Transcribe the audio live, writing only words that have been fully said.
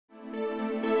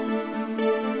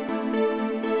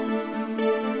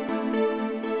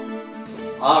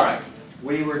All right,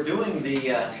 we were doing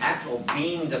the actual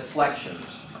beam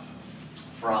deflections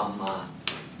from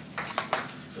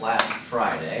last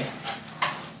Friday.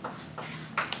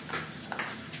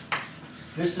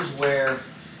 This is where,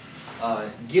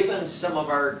 given some of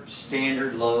our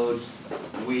standard loads,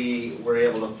 we were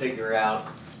able to figure out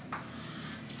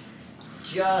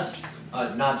just,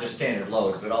 not just standard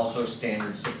loads, but also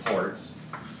standard supports.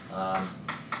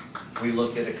 We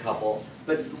looked at a couple,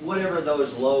 but whatever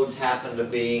those loads happen to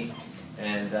be,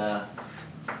 and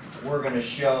we're going to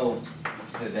show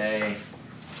today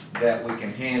that we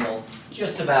can handle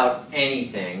just about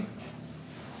anything.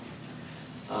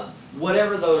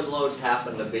 Whatever those loads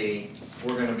happen to be,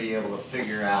 we're going to be able to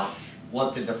figure out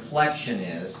what the deflection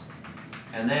is,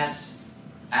 and that's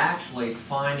actually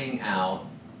finding out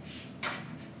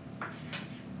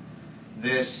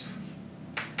this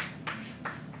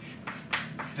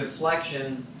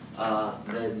deflection,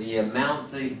 the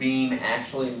amount the beam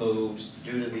actually moves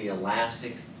due to the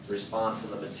elastic response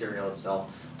of the material itself.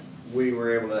 We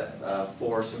were able to,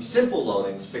 for some simple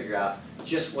loadings, figure out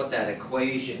just what that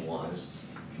equation was.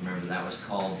 Remember, that was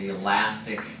called the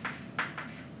elastic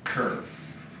curve.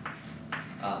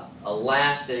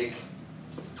 Elastic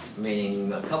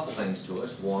meaning a couple things to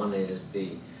us. One is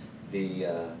the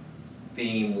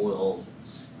beam will,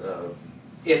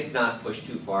 if not pushed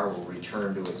too far, will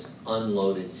return to its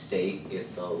unloaded state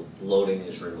if the loading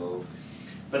is removed.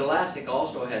 But elastic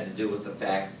also had to do with the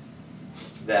fact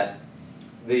that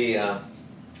the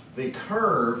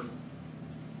curve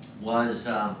was,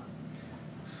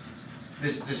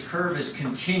 this curve is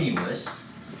continuous.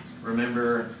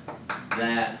 Remember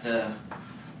that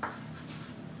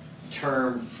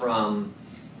term from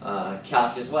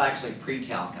calculus, well actually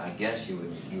pre-calc, I guess you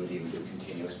would even do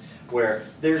continuous, where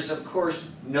there's of course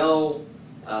no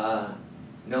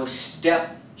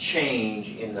step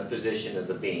change in the position of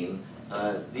the beam.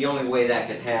 The only way that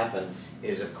could happen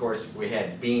is, of course, we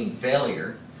had beam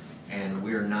failure, and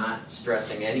we're not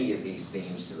stressing any of these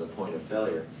beams to the point of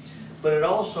failure. But it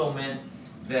also meant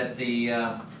that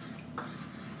the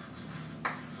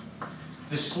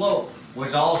slope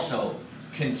was also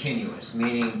continuous,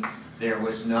 meaning there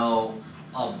was no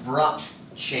abrupt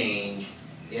change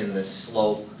in the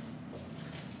slope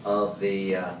of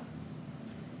the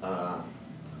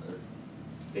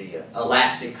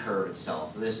elastic curve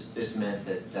itself. This meant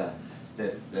that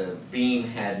the beam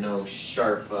had no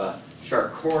sharp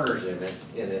corners in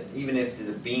it. Even if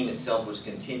the beam itself was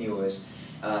continuous,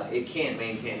 it can't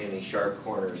maintain any sharp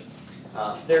corners.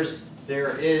 There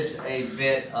is a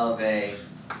bit of a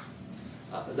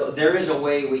there is a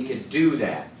way we could do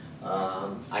that.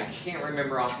 I can't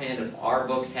remember offhand if our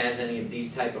book has any of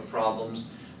these type of problems,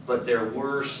 but there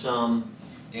were some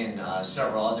in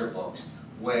several other books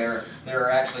where there are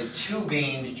actually two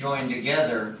beams joined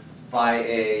together by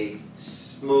a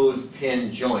smooth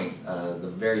pin joint, the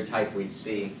very type we'd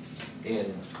see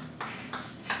in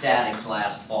statics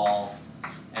last fall.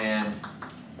 And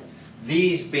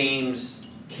these beams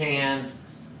can,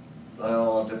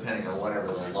 well, depending on whatever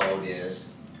the load is,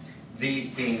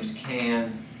 these beams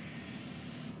can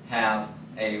have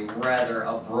a rather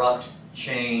abrupt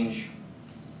change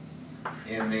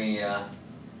in the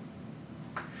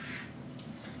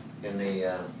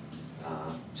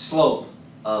slope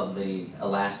of the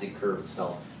elastic curve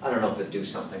itself. I don't know if it'd do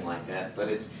something like that, but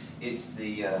it's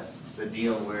the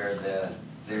deal where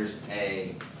there's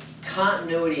a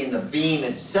continuity in the beam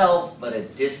itself, but a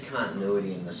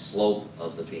discontinuity in the slope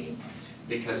of the beam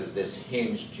because of this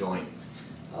hinge joint.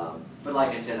 But like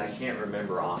I said, I can't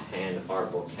remember offhand if our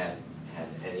book had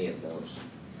any of those.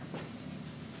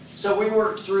 So we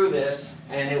worked through this,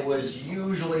 and it was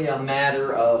usually a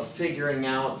matter of figuring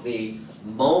out the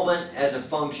moment as a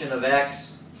function of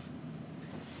x,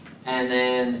 and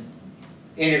then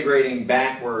integrating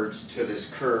backwards to this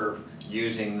curve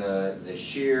using the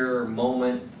shear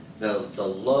moment, the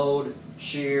load,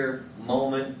 shear,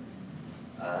 moment,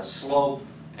 slope,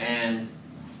 and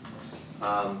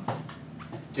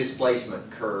displacement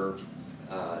curve,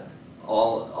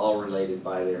 all related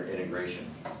by their integration.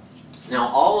 Now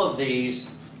all of these,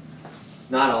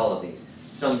 not all of these,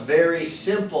 some very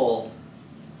simple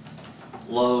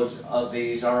loads of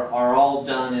these are all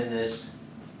done in this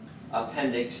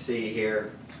Appendix C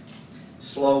here,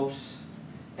 slopes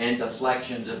and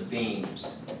deflections of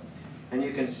beams. And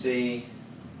you can see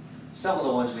some of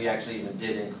the ones we actually even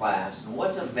did in class. And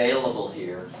what's available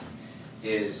here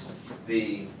is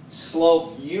the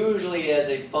slope usually as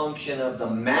a function of the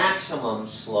maximum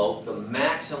slope, the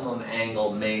maximum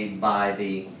angle made by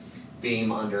the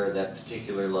beam under that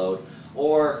particular load,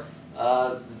 or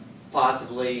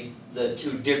possibly the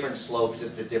two different slopes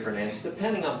at the different ends,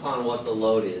 depending upon what the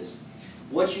load is.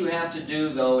 What you have to do,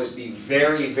 though, is be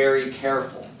very, very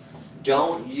careful.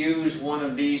 Don't use one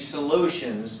of these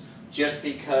solutions just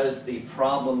because the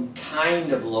problem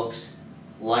kind of looks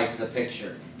like the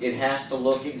picture. It has to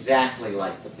look exactly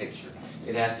like the picture.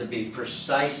 It has to be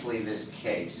precisely this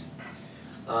case.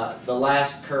 The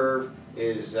last curve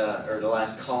is, or the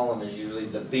last column is usually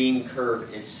the beam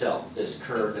curve itself, this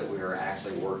curve that we were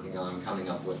actually working on coming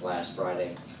up with last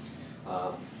Friday.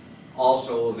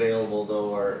 Also available,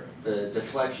 though, are the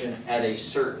deflection at a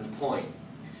certain point.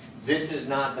 This is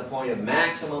not the point of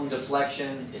maximum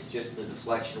deflection, it's just the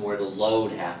deflection where the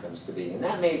load happens to be. And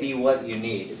that may be what you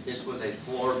need. If this was a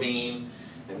floor beam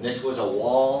and this was a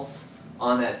wall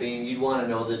on that beam, you'd want to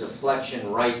know the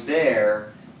deflection right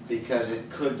there, because it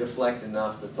could deflect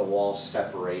enough that the wall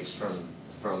separates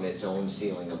from its own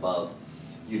ceiling above.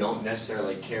 You don't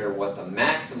necessarily care what the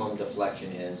maximum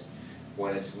deflection is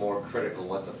when it's more critical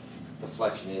what the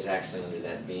deflection is actually under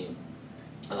that beam,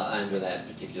 under that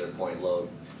particular point load.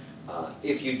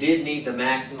 If you did need the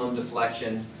maximum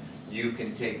deflection, you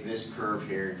can take this curve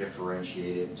here,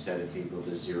 differentiate it, set it to equal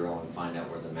to 0, and find out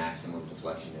where the maximum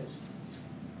deflection is.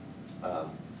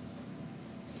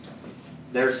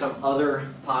 There's some other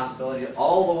possibilities.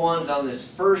 All the ones on this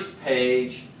first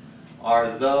page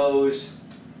are those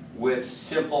with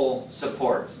simple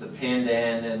supports, the pinned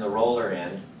end and the roller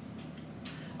end.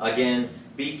 Again,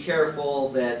 be careful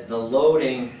that the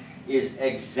loading is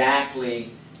exactly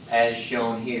as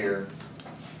shown here,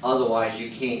 otherwise you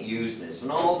can't use this.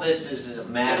 And all this is a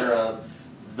matter of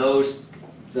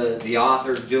the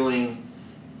author doing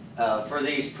for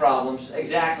these problems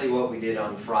exactly what we did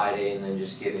on Friday, and then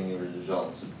just giving you the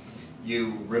results.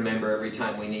 You remember every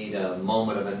time we need a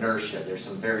moment of inertia, there's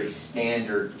some very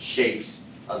standard shapes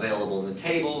available in the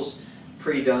tables,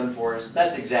 pre-done for us.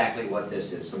 That's exactly what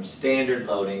this is, some standard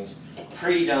loadings,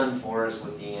 pre-done for us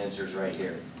with the answers right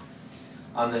here.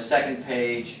 On the second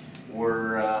page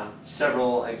were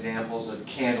several examples of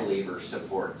cantilever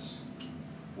supports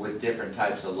with different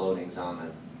types of loadings on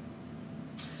them.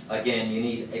 Again, you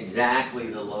need exactly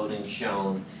the loading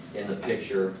shown in the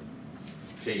picture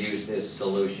to use this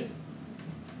solution.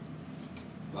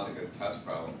 A lot of good test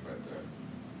problems right there.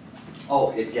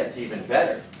 Oh, it gets even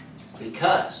better,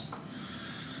 because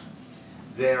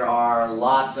there are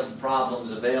lots of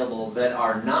problems available that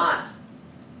are not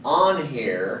on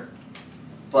here,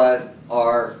 but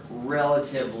are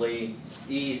relatively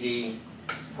easy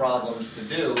problems to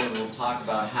do, and we'll talk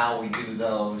about how we do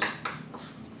those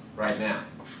right now.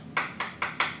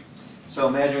 So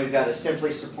imagine we've got a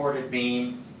simply supported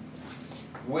beam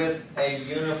with a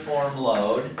uniform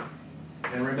load,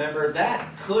 and remember that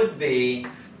could be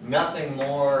nothing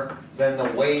more than the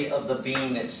weight of the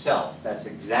beam itself. That's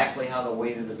exactly how the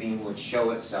weight of the beam would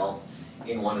show itself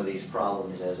in one of these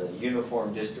problems, as a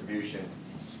uniform distribution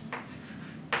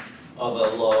of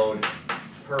a load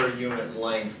per unit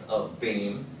length of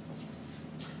beam.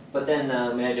 But then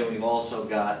imagine we've also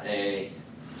got a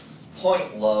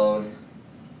point load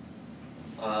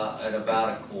at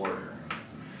about a quarter.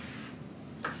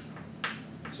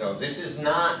 So this is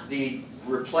not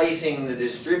replacing the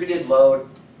distributed load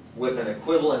with an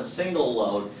equivalent single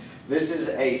load. This is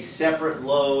a separate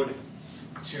load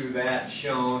to that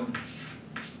shown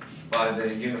by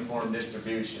the uniform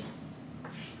distribution.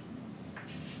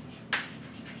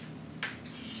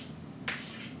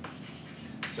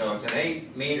 So it's an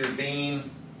 8-meter beam,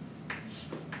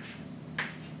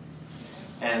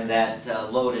 and that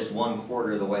load is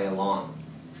 1/4 of the way along.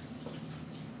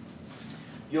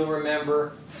 You'll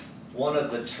remember one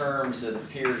of the terms that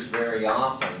appears very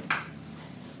often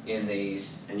in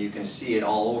these, and you can see it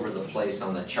all over the place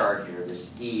on the chart here,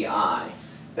 this EI.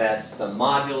 That's the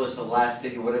modulus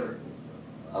elasticity,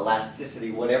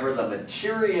 whatever the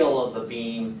material of the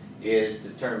beam is,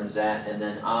 determines that, and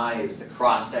then I is the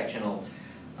cross-sectional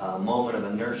moment of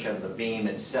inertia of the beam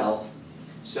itself.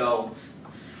 So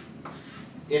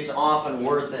it's often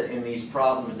worth it in these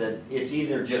problems that it's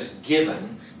either just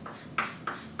given,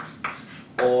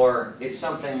 or it's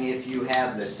something, if you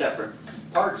have the separate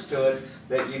parts to it,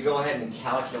 that you go ahead and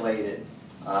calculate it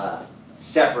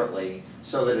separately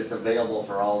so that it's available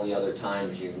for all the other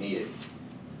times you need it.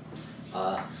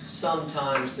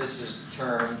 Sometimes this is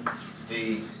termed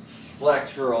the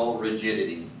flexural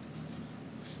rigidity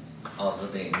of the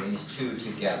beam, these two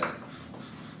together.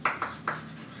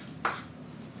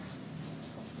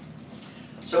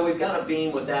 So we've got a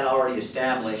beam with that already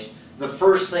established. The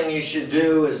first thing you should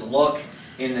do is look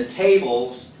in the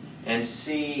tables and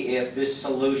see if this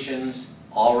solution's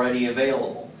already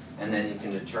available, and then you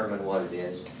can determine what it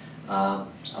is.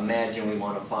 Imagine we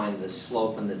want to find the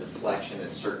slope and the deflection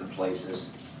at certain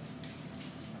places.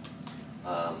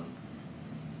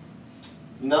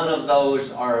 None of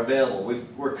those are available.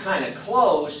 We're kind of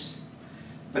close,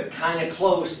 but kind of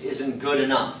close isn't good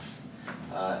enough.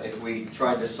 If we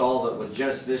tried to solve it with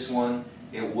just this one,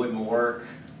 it wouldn't work.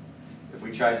 If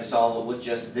we tried to solve it with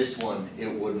just this one,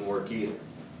 it wouldn't work either.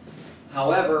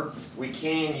 However, we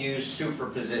can use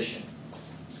superposition.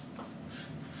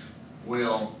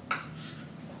 We'll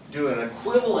do an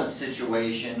equivalent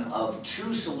situation of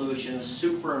two solutions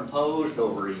superimposed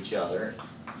over each other.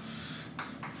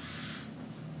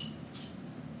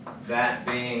 That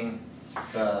being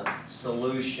the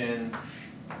solution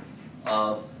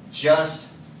of just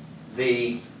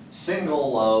the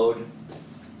single load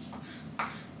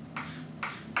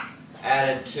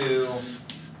added to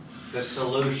the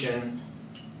solution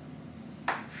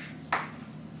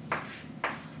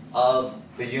of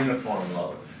the uniform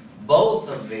load. Both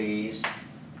of these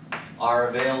are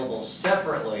available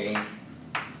separately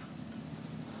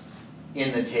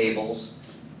in the tables.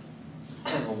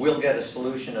 We'll get a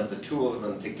solution of the two of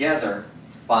them together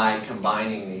by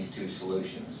combining these two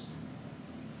solutions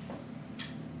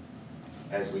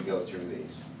as we go through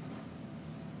these.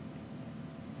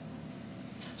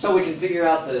 So we can figure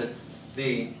out the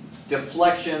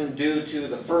deflection due to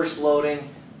the first loading,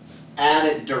 add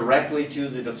it directly to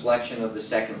the deflection of the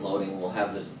second loading. We'll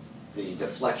have the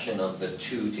deflection of the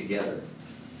two together.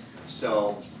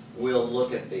 So we'll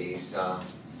look at these.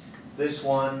 This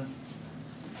one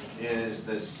is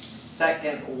the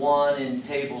second one in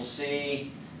Table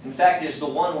C. In fact, is the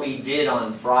one we did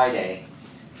on Friday.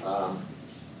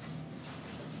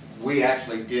 We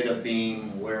actually did a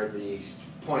beam where the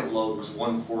point load was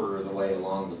 1/4 of the way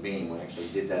along the beam. We actually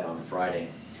did that on Friday.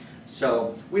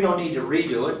 So we don't need to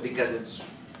redo it because it's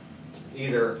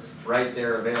either right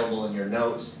there available in your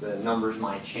notes. The numbers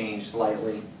might change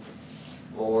slightly,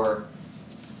 or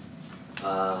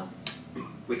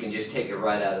we can just take it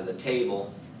right out of the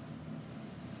table.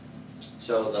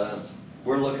 So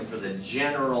we're looking for the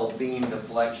general beam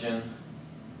deflection.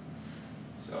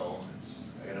 So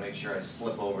I got to make sure I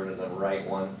slip over to the right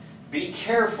one. Be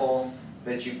careful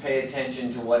that you pay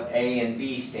attention to what A and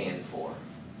B stand for.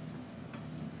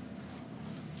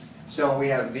 So we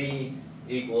have V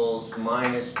equals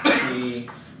minus P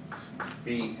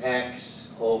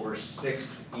Bx over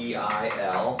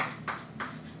 6EIL,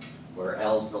 where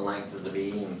L is the length of the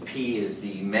beam and P is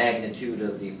the magnitude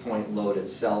of the point load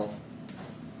itself.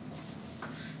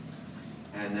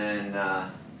 And then,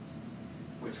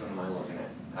 which one am I looking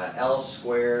at? L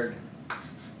squared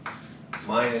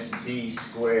minus B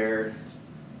squared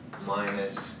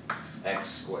minus X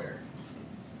squared.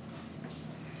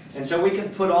 And so we can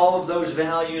put all of those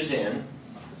values in,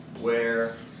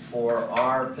 where for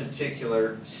our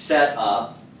particular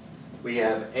setup, we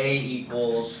have A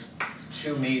equals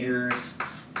 2 meters,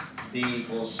 B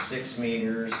equals 6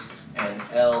 meters, and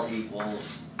L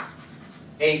equals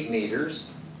 8 meters.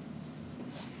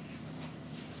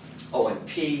 Oh, and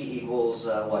P equals,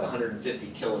 150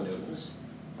 kilonewtons.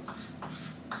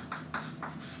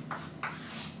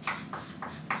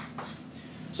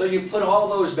 So you put all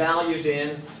those values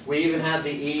in. We even have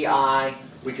the EI.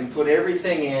 We can put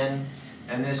everything in,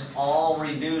 and this all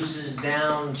reduces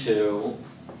down to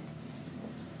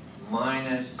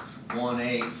minus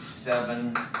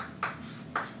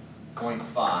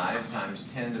 187.5 times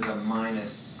 10 to the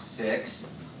minus 6th.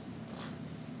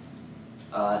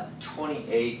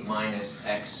 28 minus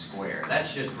x squared.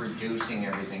 That's just reducing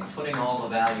everything, putting all the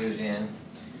values in,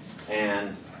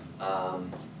 and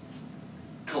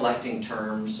collecting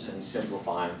terms and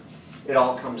simplifying. It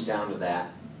all comes down to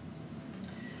that.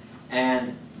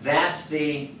 And that's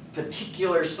the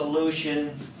particular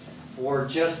solution for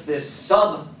just this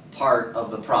sub part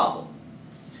of the problem.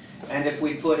 And if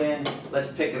we put in,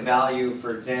 let's pick a value,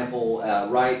 for example,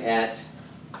 right at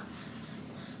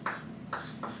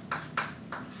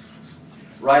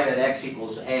x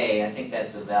equals a, I think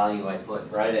that's the value I put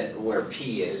right at where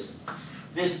p is.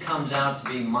 This comes out to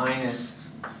be minus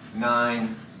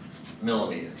 9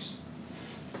 millimeters.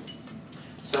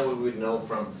 So we would know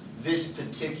from this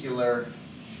particular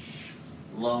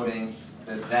loading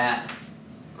that that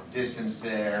distance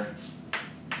there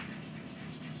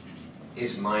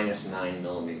is minus 9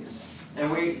 millimeters.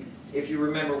 And if you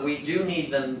remember, we do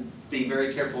need them be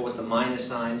very careful with the minus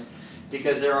signs,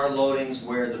 because there are loadings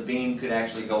where the beam could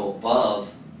actually go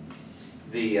above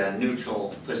the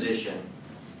neutral position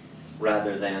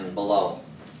rather than below.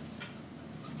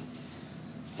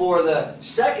 For the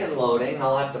second loading,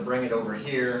 I'll have to bring it over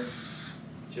here.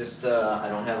 Just, I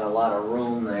don't have a lot of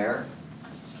room there.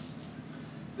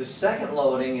 The second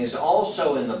loading is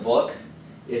also in the book.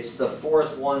 It's the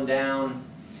fourth one down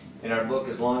in our book,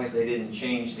 as long as they didn't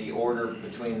change the order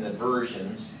between the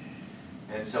versions.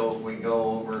 And so if we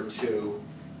go over to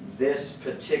this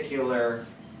particular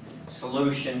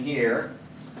solution here,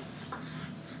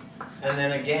 and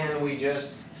then again we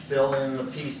just fill in the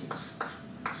pieces.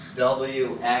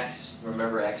 Wx,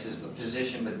 remember x is the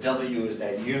position, but W is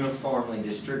that uniformly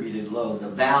distributed load, the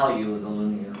value of the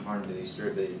uniformly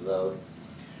distributed load,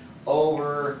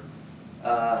 over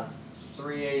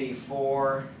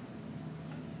 384.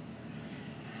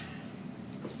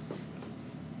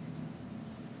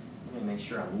 Let me make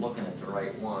sure I'm looking at the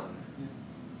right one.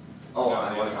 Oh,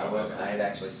 I wasn't. I had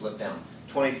actually slipped down.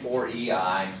 24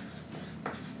 EI.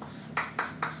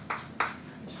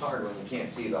 It's hard when you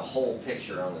can't see the whole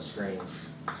picture on the screen.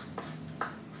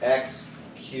 X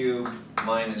cubed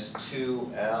minus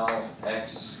 2L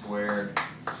x squared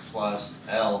plus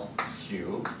L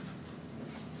cubed.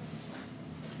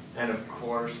 And of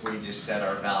course, we just set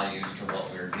our values to what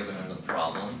we were given in the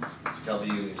problem.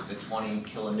 W is the 20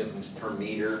 kilonewtons per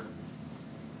meter.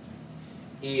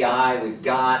 EI we've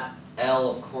got. L,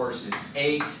 of course, is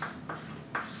 8.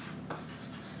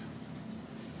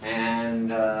 And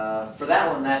for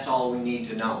that one, that's all we need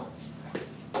to know.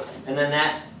 And then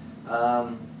that,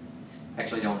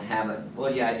 actually don't have it.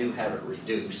 Well, yeah, I do have it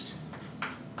reduced.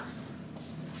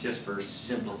 Just for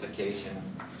simplification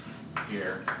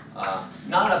here.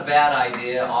 Not a bad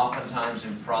idea. Oftentimes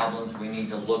in problems, we need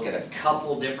to look at a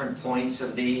couple different points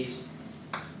of these.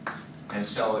 And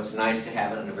so it's nice to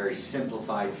have it in a very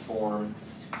simplified form.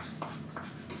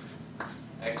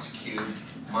 X cubed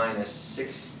minus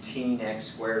 16x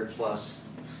squared plus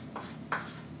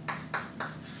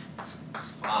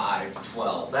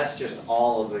 512. That's just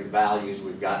all of the values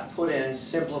we've got put in,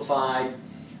 simplified,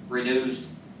 reduced,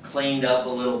 cleaned up a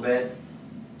little bit.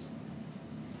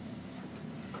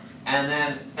 And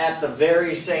then at the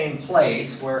very same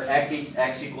place where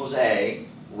x equals a,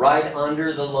 right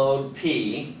under the load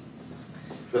P,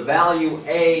 the value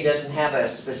a doesn't have a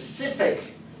specific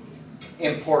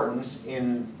importance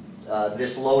in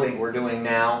this loading we're doing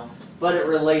now, but it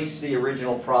relates to the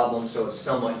original problem, so it's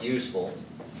somewhat useful.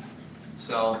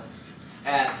 So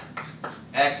at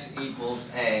x equals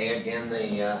a, again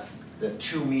the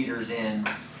 2 meters in,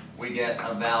 we get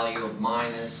a value of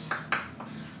minus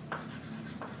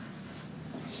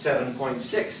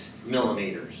 7.6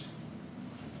 millimeters.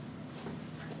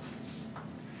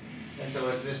 And so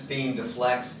as this beam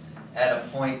deflects at a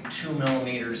point 2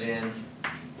 millimeters in,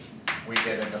 we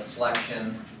get a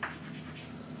deflection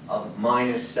of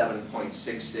minus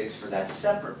 7.66 for that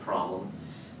separate problem.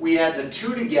 We add the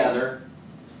two together,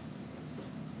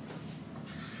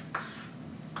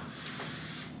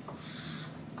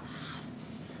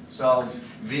 so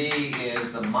V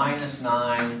is the minus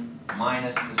 9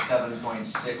 minus the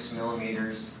 7.6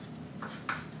 millimeters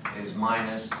is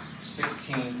minus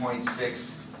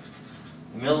 16.6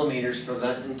 millimeters for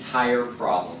the entire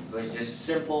problem. It's just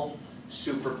simple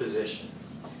superposition.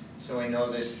 So we know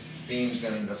this beam's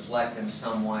going to deflect in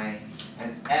some way,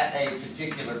 and at a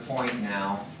particular point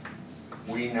now,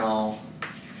 we know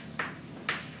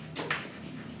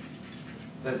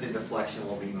that the deflection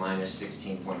will be minus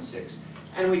 16.6.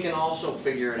 And we can also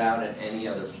figure it out at any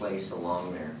other place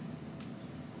along there.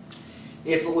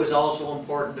 If it was also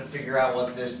important to figure out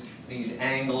what these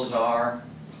angles are,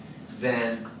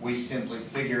 then we simply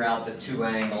figure out the two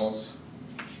angles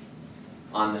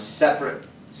on the separate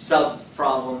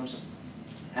sub-problems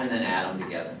and then add them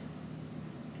together.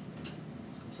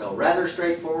 So rather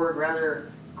straightforward,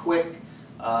 rather quick,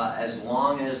 as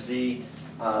long as the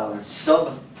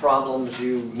sub-problems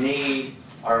you need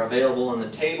are available in the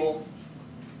table,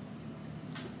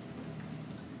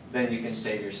 then you can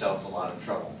save yourself a lot of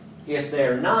trouble. If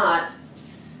they're not,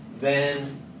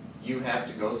 then you have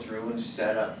to go through and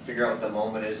figure out what the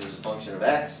moment is as a function of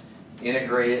x,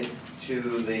 integrate it to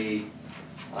the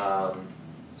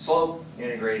slope,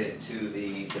 integrate it to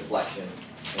the deflection,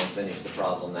 and finish the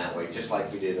problem that way, just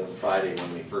like we did on Friday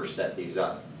when we first set these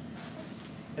up.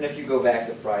 And if you go back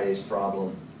to Friday's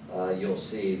problem, you'll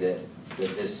see that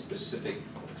this specific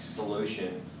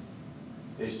solution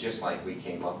is just like we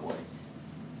came up with.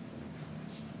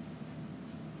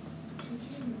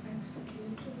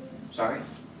 Sorry?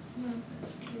 No,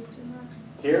 x cubed in that.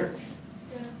 Here?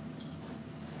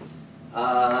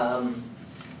 Yeah.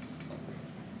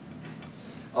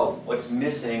 Oh, what's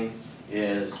missing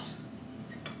is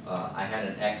I had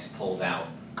an x pulled out,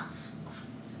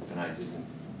 and I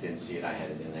didn't see it. I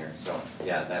had it in there. So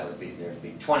yeah, that would be, there'd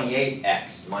be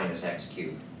 28x minus x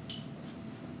cubed.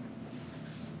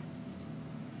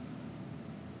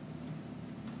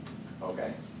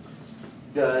 Okay.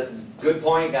 good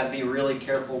point. Got to be really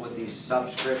careful with these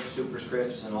subscripts,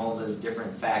 superscripts, and all the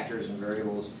different factors and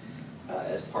variables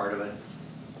as part of it.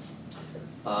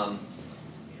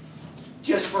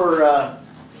 Just for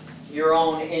your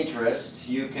own interest,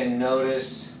 you can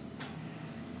notice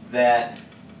that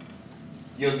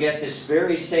you'll get this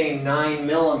very same 9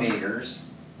 millimeters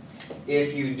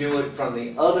if you do it from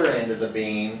the other end of the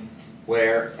beam,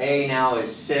 where A now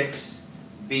is 6,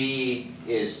 B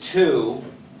is 2,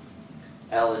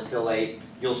 L is still 8.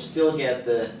 You'll still get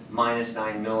the minus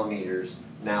 9 millimeters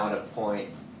now at a point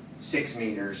 6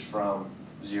 meters from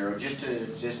 0, just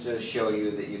to show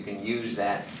you that you can use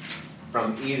that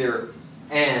from either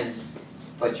end,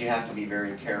 but you have to be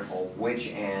very careful which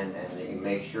end, and that you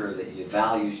make sure that the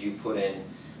values you put in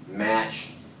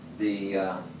match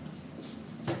the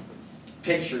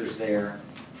pictures there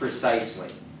precisely.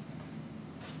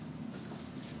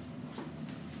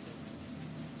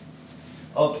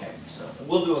 Okay, so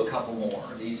we'll do a couple more.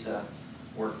 These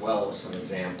work well with some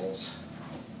examples.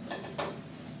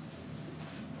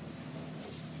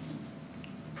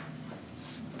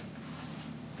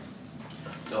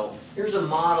 So here's a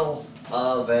model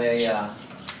of a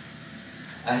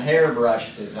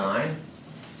hairbrush design.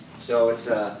 So it's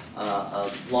a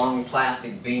long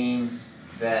plastic beam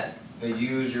that the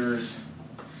user's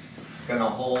going to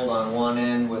hold on one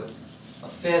end with a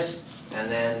fist and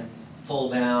then pull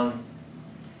down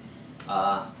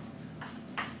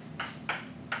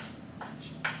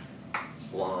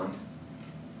blonde.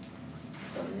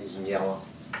 So I'm using yellow.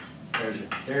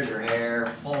 There's your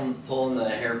hair, pulling the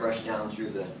hairbrush down through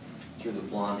the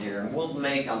blonde hair, and we'll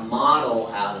make a model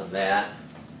out of that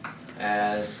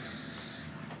as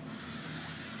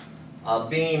a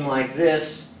beam like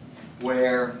this,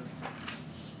 where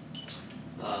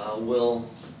we'll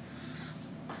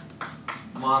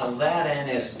model that end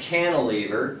as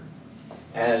cantilevered,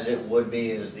 as it would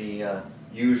be as the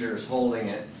user is holding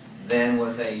it, then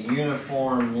with a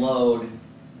uniform load.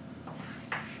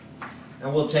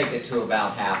 And we'll take it to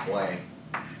about halfway.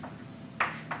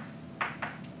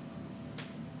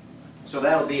 So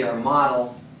that'll be our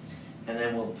model, and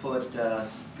then we'll put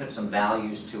some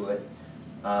values to it.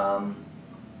 Oh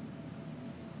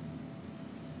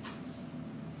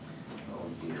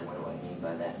dear, what do I mean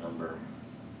by that number?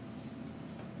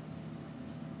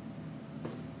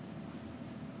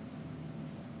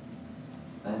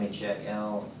 Let me check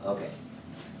L. Okay.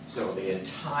 So the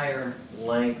entire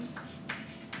length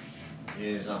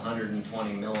is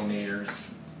 120 millimeters.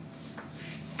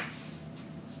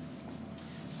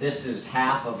 This is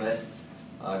half of it,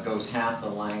 goes half the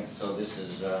length, so this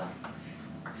is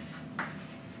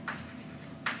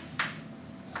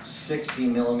 60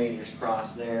 millimeters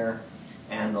across there,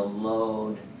 and the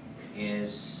load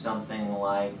is something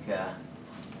like, oh,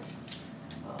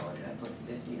 did I put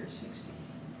 50 or 60?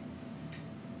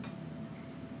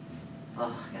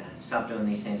 Oh, I gotta stop doing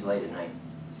these things late at night.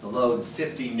 The load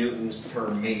 50 newtons per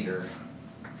meter,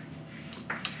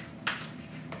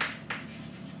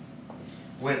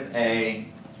 with a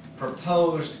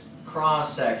proposed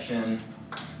cross-section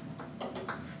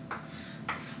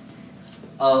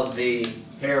of the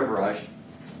hairbrush.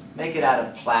 Make it out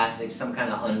of plastic, some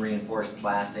kind of unreinforced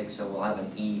plastic, so we'll have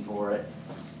an E for it.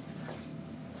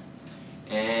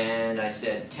 And I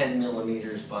said 10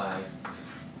 millimeters by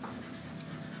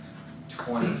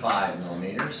 25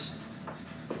 millimeters.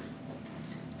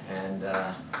 And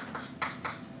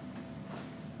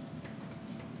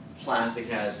plastic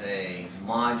has a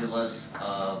modulus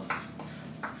of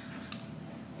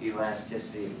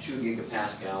elasticity of 2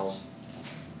 gigapascals.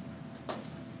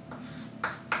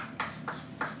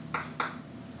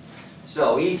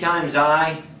 So E times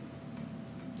I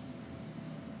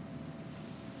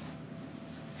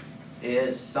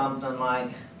is something like,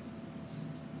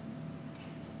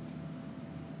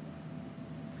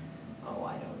 oh,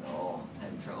 I don't know.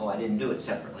 Oh, I didn't do it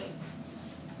separately.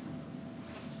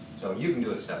 So you can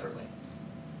do it separately.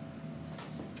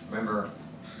 Remember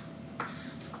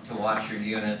to watch your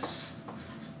units.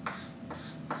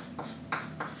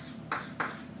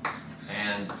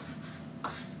 And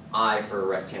I for a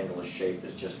rectangular shape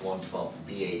is just 1/12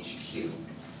 BH cubed.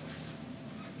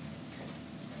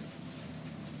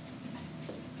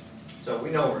 So we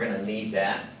know we're going to need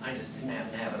that. I just didn't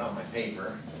happen to have it on my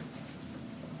paper.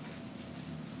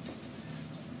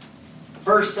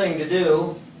 First thing to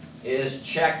do is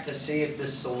check to see if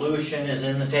this solution is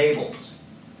in the tables.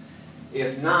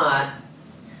 If not,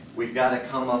 we've got to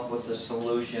come up with a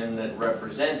solution that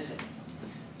represents it.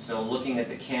 So looking at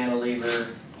the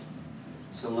cantilever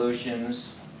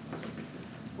solutions,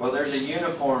 well, there's a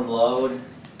uniform load.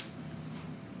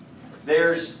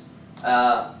 There's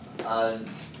a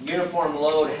uniform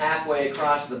load halfway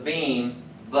across the beam,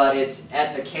 but it's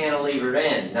at the cantilevered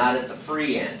end, not at the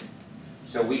free end.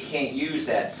 So we can't use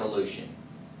that solution.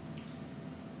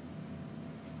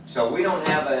 So we don't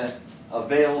have an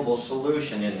available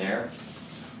solution in there,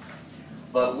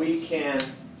 but we can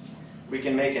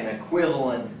make an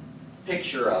equivalent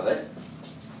picture of it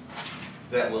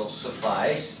that will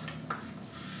suffice.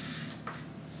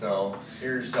 So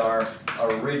here's our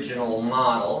original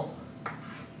model.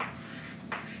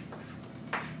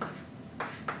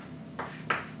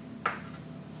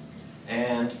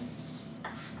 And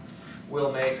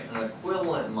we'll make an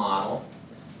equivalent model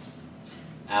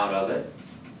out of it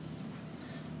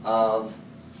of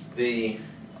the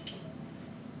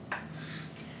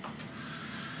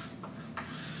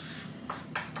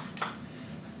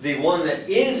one that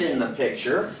is in the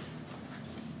picture,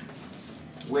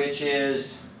 which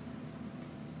is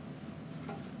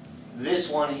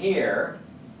this one here.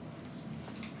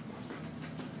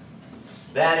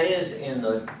 That is in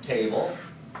the table,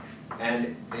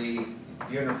 and the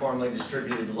uniformly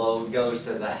distributed load goes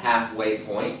to the halfway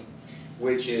point,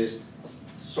 which is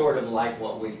sort of like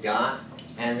what we've got,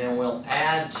 and then we'll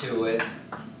add to it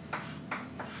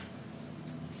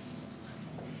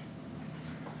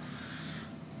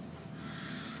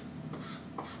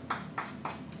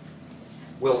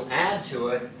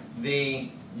the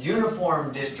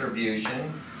uniform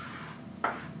distribution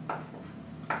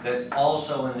that's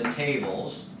also in the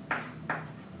tables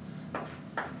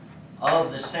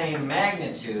of the same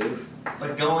magnitude,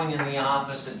 but going in the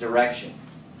opposite direction.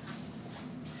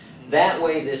 That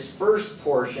way, this first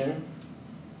portion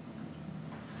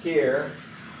here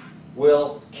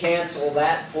will cancel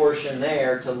that portion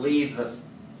there to leave the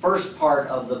first part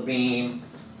of the beam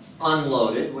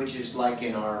unloaded, which is like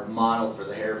in our model for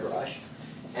the hairbrush.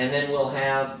 And then we'll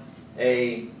have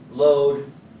a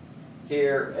load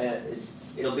here,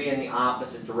 it'll be in the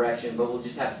opposite direction, but we'll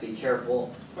just have to be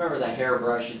careful. Remember the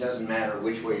hairbrush, it doesn't matter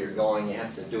which way you're going, you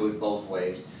have to do it both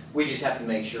ways. We just have to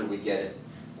make sure we get it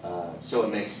so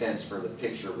it makes sense for the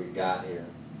picture we've got here.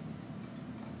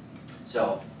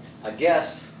 So, I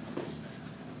guess,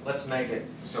 let's make it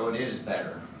so it is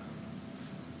better.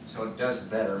 So it does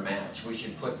better match. We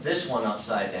should put this one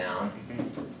upside down.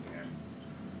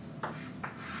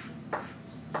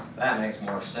 That makes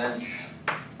more sense.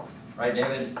 Right,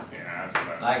 David? Yeah, that's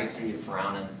what I can see you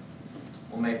frowning.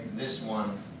 We'll make this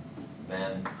one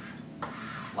then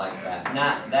like that.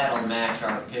 That'll match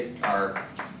our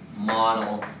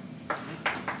model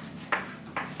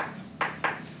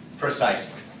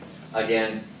precisely.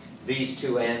 Again, these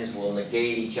two ends will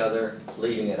negate each other,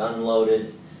 leaving it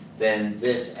unloaded. Then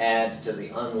this adds to the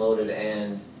unloaded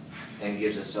end and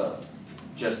gives us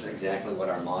just exactly what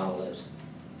our model is.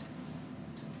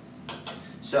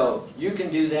 So you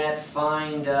can do that.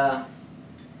 Find.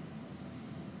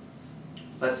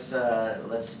 Let's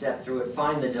step through it.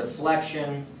 Find the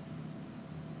deflection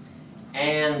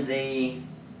and the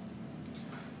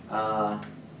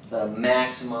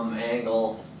maximum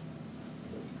angle.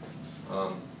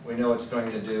 We know it's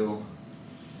going to do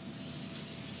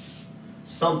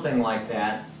something like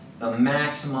that. The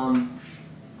maximum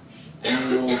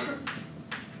angle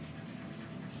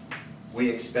we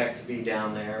expect to be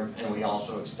down there, and we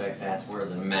also expect that's where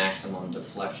the maximum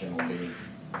deflection will be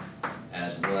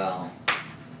as well.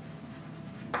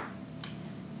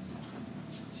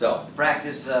 So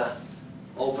practice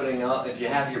opening up. If you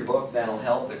have your book, that'll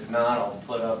help. If not, I'll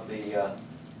put up the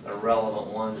relevant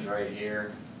ones right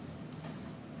here.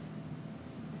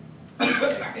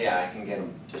 Yeah, I can get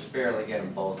them, just barely get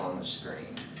them both on the screen.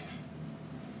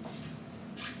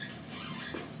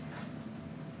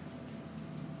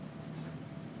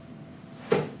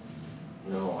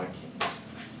 No, I can't.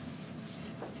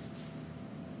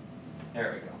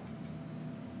 There we go.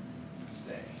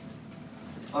 Stay.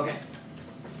 Okay.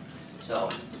 So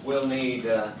we'll need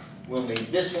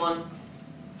this one,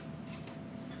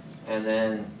 and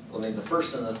then we'll need the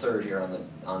first and the third here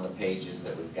on the pages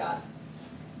that we've got.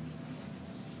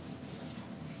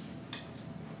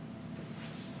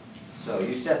 So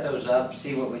you set those up,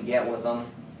 see what we get with them.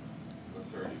 The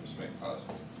third you just make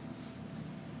positive.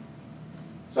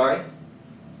 Sorry?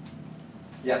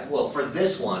 Yeah, well, for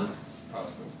this one,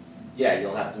 Positive. yeah,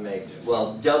 you'll have to make,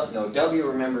 well, W,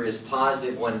 remember, is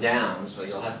positive one down, so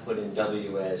you'll have to put in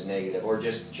W as negative, or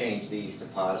just change these to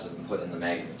positive and put in the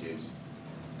magnitudes.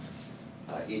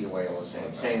 Either way, all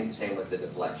the same. Same with the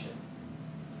deflection.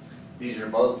 These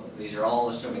are all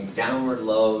assuming downward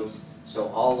loads, so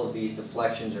all of these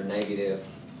deflections are negative,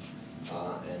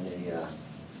 and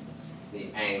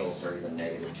the angles are even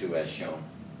negative too, as shown.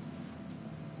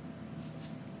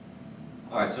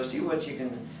 All right, so see what you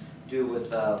can do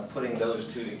with putting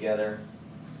those two together.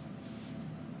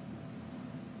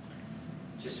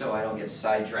 Just so I don't get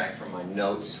sidetracked from my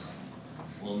notes,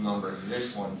 we'll number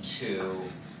this one 2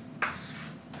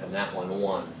 and that one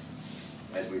 1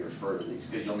 as we refer to these,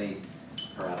 because you'll need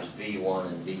perhaps V1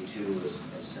 and V2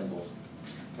 as symbols.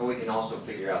 And we can also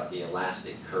figure out the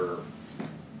elastic curve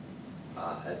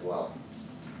as well.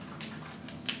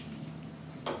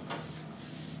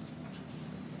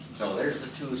 So there's the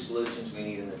two solutions we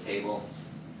need in the table.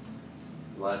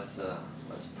 Let's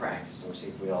practice them, see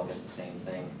if we all get the same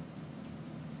thing.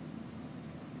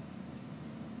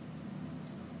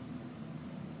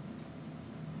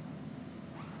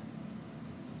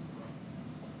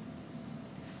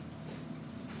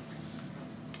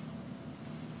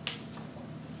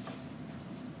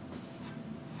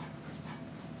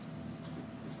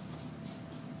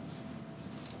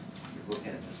 You're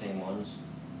looking at the same ones?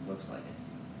 Looks like it.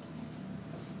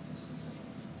 Just the same.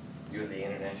 You have the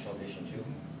International Edition too?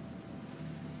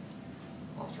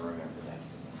 I'll have to remember that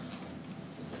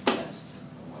for the test.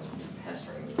 Otherwise I'll be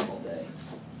pestering you all day.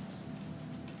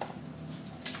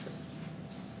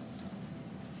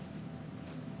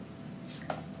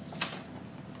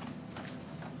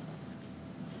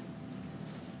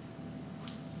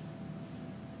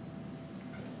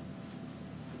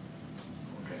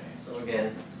 So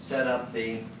again, set up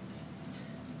the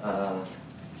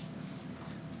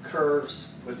curves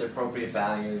with the appropriate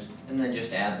values, and then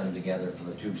just add them together for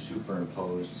the two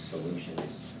superimposed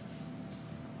solutions.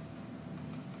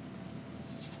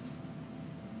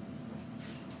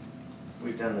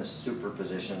 We've done this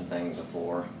superposition thing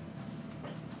before.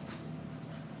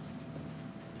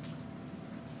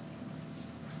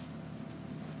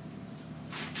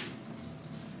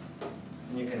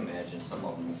 And you can imagine some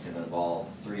of them can involve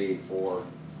 3, 4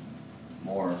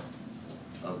 more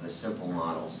of the simple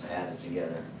models added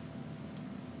together.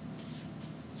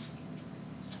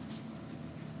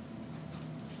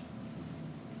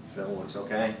 Phil, looks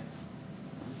okay?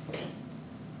 Look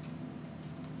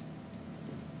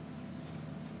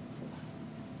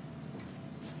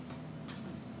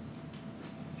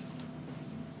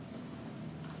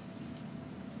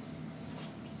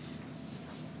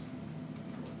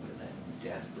at that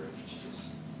death bridge this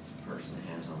person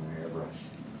has on their airbrush.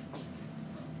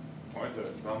 Where'd the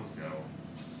thumb go?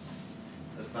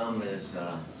 The thumb is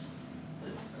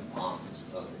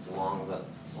it's along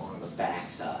the back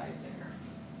side there.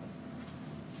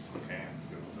 Okay, let's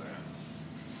go with that.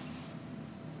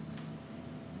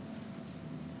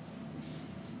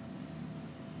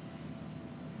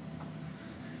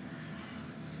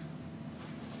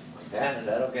 Like that, is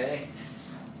that okay?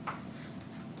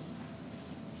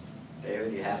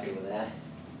 David, you happy with that?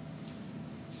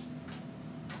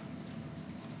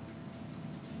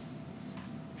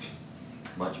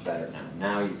 Much better now.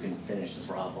 Now you can finish the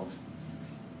problem.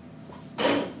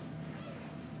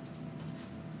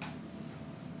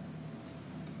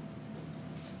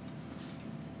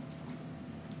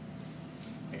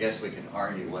 I guess we could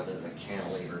argue whether the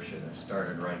cantilever should have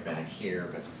started right back here,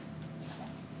 but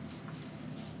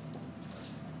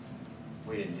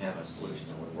we didn't have a solution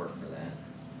that would work for that.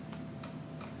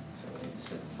 So we need to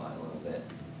simplify a little bit.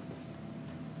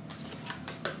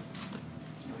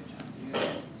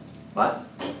 What?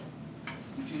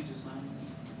 You changed the sign?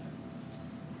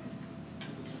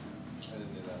 I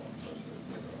didn't do that one, so I should have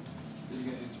did that. Did you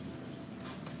get answered?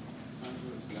 Sign to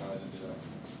it? No, I didn't do that one.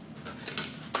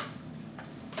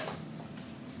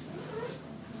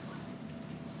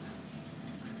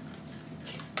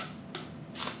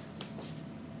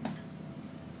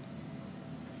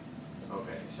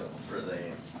 Okay, so for the,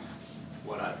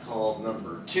 what I've called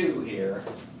number 2 here,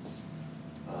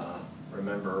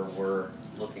 remember we're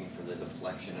looking for the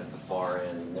deflection at the far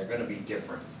end, and they're going to be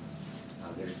different.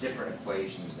 There's different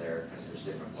equations there because there's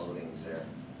different loadings there.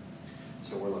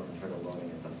 So we're looking for the loading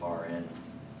at the far end.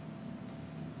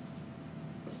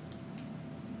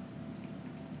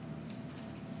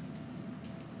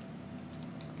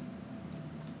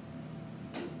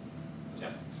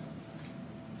 Yep.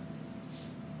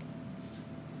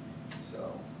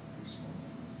 So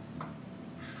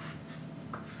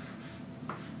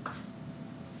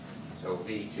So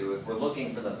V2, if we're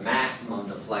looking for the maximum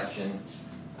deflection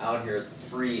out here at the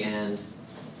free end,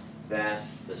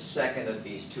 that's the second of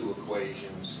these two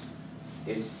equations.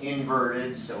 It's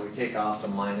inverted, so we take off the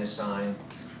minus sign.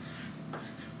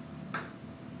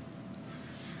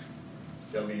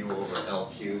 W over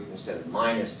L cubed instead of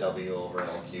minus W over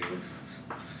L cubed.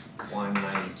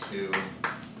 192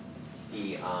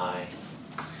 EI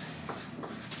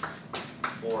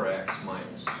 4x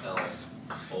minus L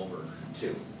over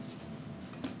 2.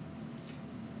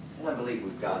 And I believe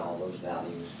we've got all those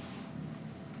values.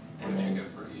 What And did you then,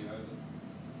 get for EI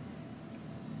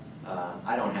then?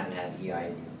 I don't happen to have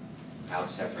EI out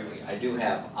separately. I do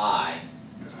have I.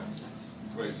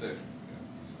 26. Yeah.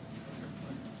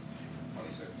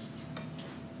 26.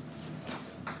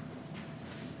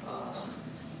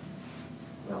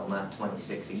 Well, not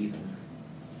 26 even.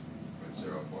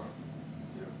 0.04.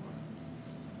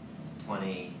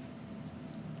 20.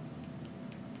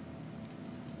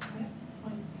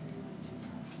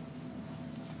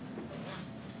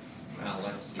 Well,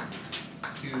 let's see.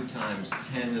 2 times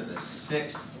 10 to the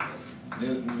 6th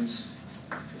newtons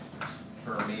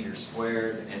per meter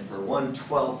squared, and for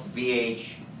 1/12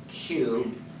 VH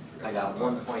cubed, I got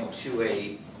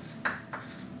 1.28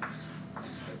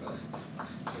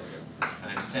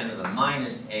 times 10 to the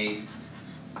minus 8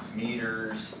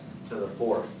 meters to the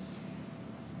 4th.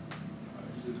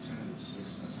 Is it 10 to the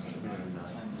 6th? 10 to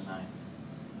 9.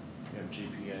 You have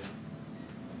GPA.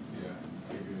 Yeah.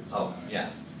 Maybe it's Oh, 9. yeah.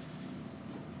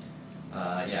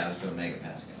 Yeah, I was doing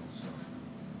megapascals, so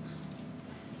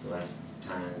that's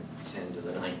time 10 to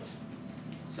the 9th.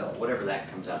 So whatever that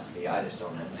comes out to be, I just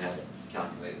don't have it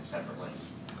calculated separately.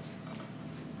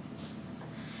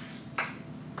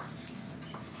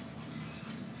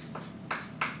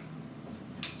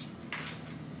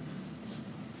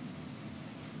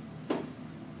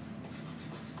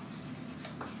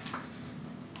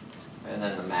 And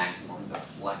then the maximum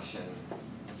deflection.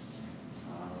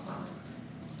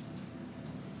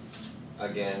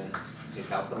 Again,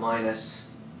 take out the minus,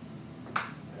 L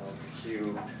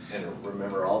cubed, and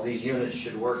remember all these units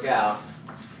should work out.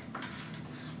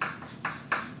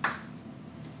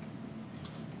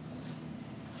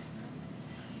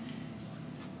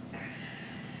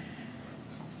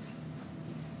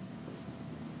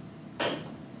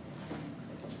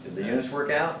 Did the units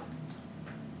work out?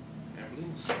 I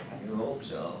believe so. You hope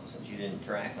so, since you didn't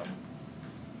track them.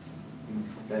 You're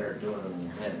better at doing them in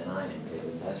your head than I am,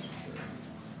 David, that's for sure.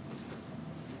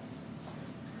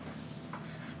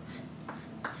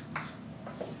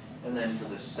 And then for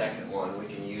the second one, we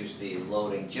can use the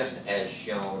loading just as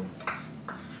shown.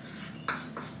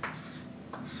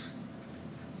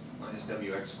 Minus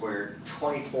WX squared,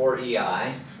 24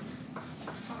 EI.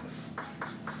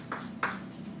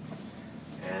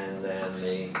 And then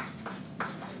the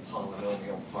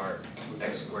polynomial part,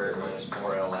 x squared minus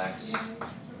 4LX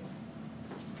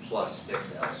plus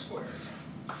 6L squared.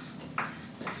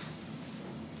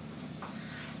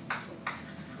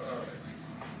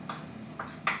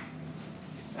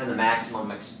 And the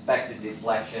maximum expected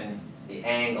deflection, the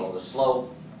angle, the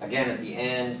slope, again at the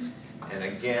end, and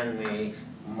again the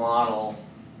model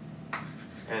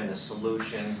and the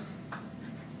solution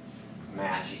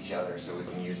match each other so we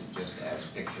can use it just as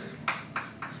pictured.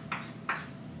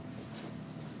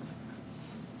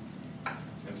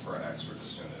 And for X, we're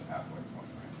just doing it halfway point,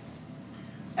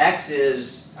 right? X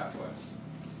is, Halfway.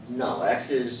 no,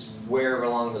 X is where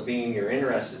along the beam you're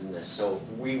interested in this. So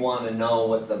if we want to know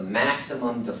what the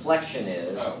maximum deflection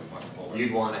is, Oh, we want to pull it.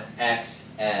 you'd want to X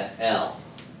at L.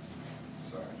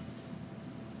 Sorry.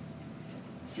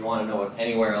 If you want to know it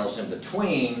anywhere else in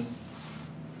between,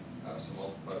 So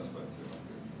multiply this by 200.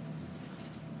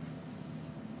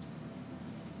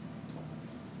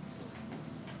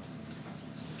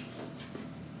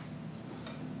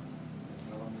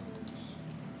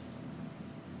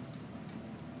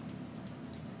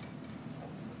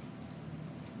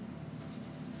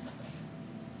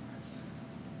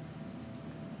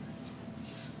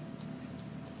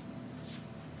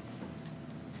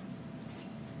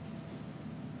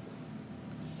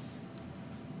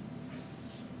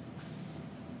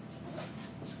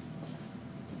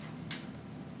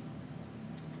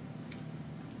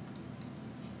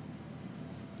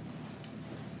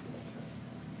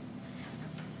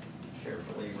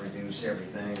 carefully reduce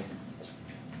everything.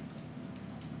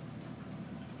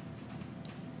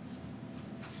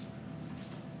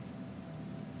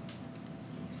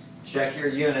 Check your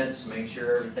units, make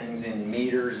sure everything's in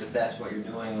meters if that's what you're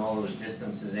doing, all those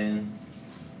distances in.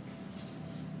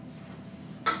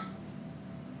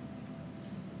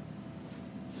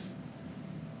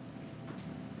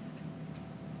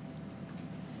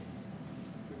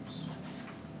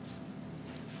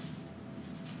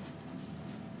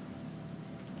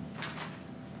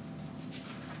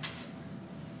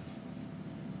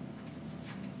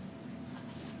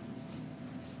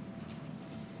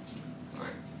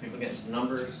 Alright, so people get some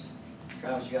numbers.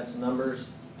 Travis, you got some numbers?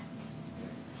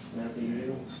 Matthew, you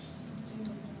do?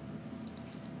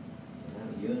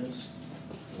 Units?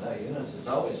 No, units is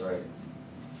always right.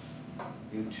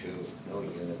 U2, no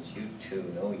units.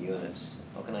 U2, no units.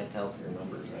 How can I tell if your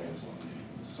numbers right? Cancel.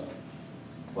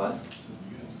 What? So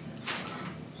the units can't see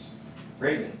angles.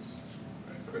 Radians.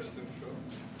 Right, Chris didn't show.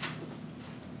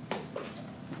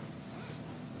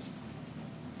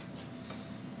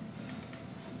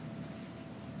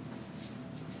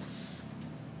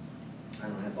 I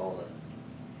don't have all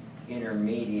the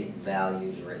intermediate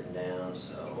values written down,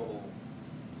 so. Total.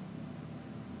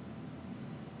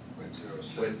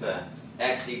 0.06. With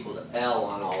x equal to L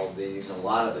on all of these, a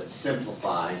lot of it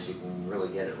simplifies. You can really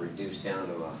get it reduced down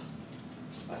to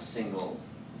a single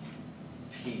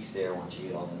piece there once you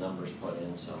get all the numbers put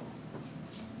in, so.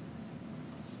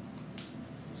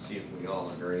 See if we all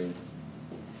agree.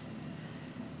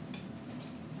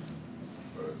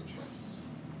 What are the chances?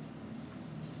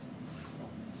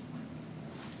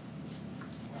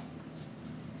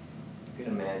 You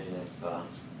can imagine if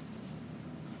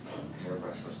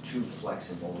airbrush was too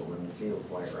flexible, it wouldn't feel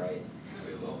quite right.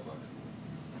 Maybe a little flexible.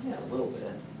 Yeah, a little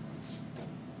bit,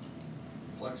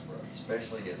 Flex brush.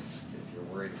 especially if you're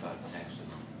worried about actually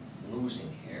losing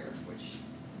hair, which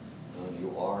none of you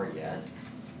are yet,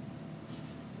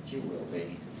 but you will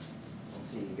be. I'll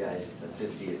see you guys at the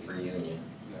 50th reunion.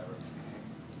 Never.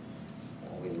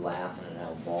 We'll be laughing at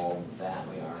how bald and fat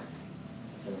we are.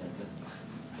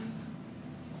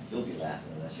 You'll be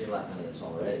laughing at us. You're laughing at us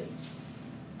already. It's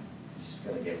just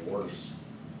gonna get worse.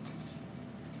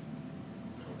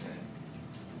 Okay.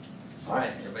 All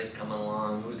right, everybody's coming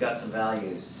along. Who's got some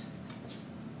values?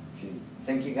 If you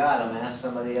think you got them, ask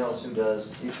somebody else who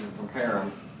does. You can compare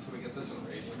them. So we get this in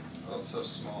radian. Oh, it's so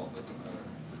small, it doesn't matter.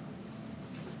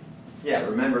 Yeah,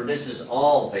 remember, this is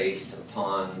all based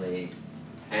upon the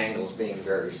angles being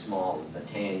very small. The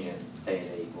tangent,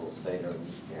 theta equals theta.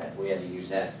 We had to use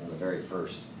that from the very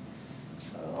first,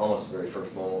 almost the very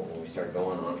first moment when we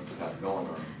got going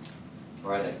on.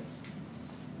 Right.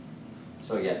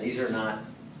 So yeah, these are not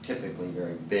typically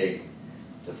very big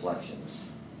deflections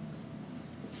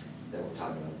that we're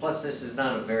talking about. Plus, this is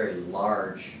not a very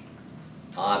large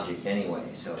object anyway,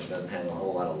 so it doesn't have a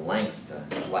whole lot of length to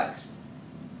flex.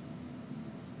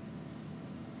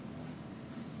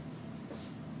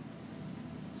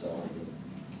 So the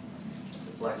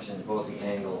deflection, both the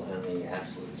angle and the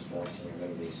absolute deflection are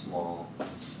going to be small.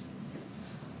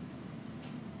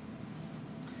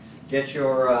 Get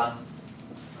your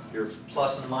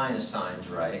plus and minus signs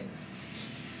right,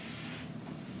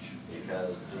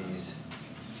 because these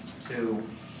two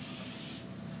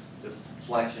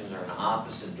deflections are in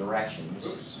opposite directions.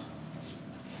 Oops.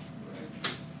 Right.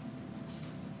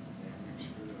 Yeah, we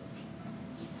screwed up.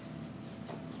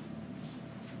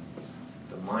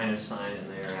 The minus sign in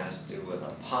there has to do with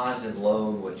a positive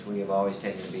load, which we have always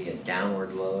taken to be a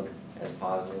downward load as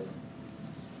positive.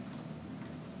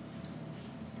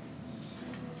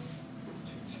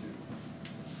 0.22.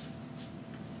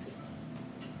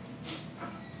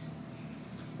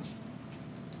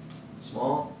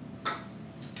 Small?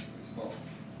 Small.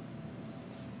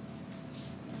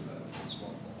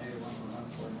 Small.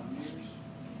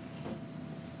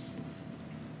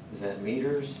 Is that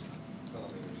meters?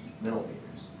 Millimeters. Millimeters.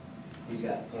 He's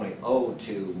got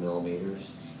 .02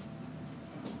 millimeters.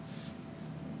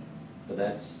 But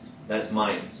that's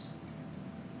minus.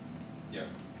 Yeah.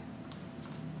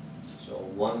 So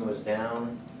 1 was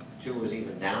down, 2 was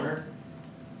even downer?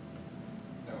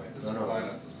 No, wait, this No, is no.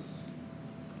 minus, this is.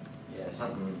 Yeah,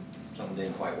 something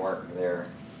didn't quite work there.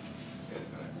 Wait a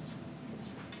minute.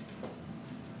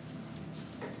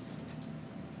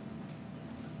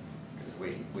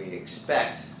 Because we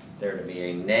expect there to be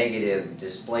a negative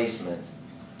displacement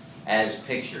as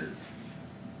pictured.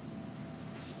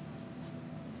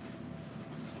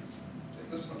 Take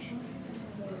this one.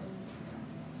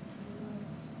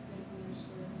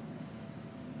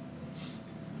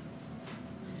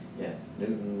 Yeah,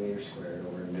 Newton meter squared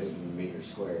over Newton meter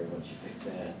squared, once you fix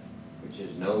that, which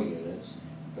is no units,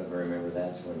 but remember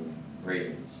that's when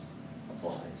radians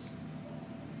applies.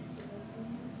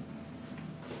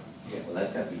 Yeah, well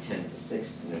that's got to be 10 to the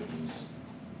 6th newtons,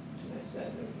 so that's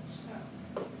that newtons.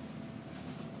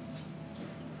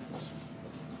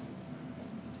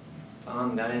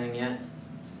 Tom, got anything yet?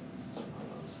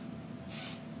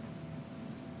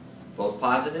 Both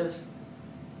positive?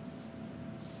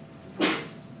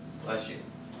 Bless you.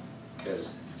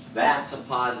 Because that's a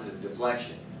positive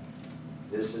deflection.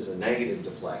 This is a negative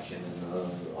deflection,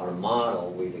 and our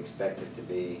model, we'd expect it to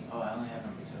be. Oh, I only have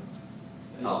number 2.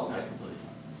 It's Oh, not okay. complete.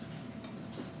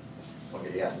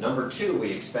 Okay, yeah. Number 2,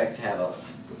 we expect to have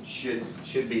should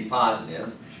be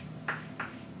positive.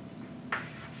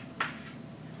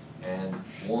 And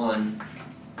 1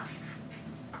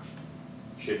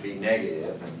 should be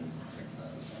negative, and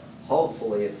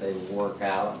hopefully if they work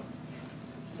out,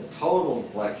 the total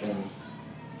deflection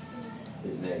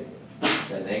is negative. Is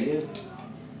that negative?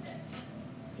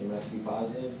 EMF be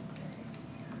positive?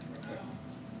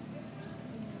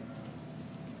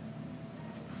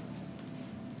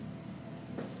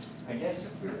 I guess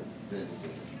if the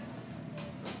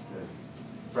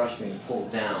brush being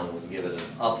pulled down would give it an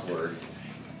upward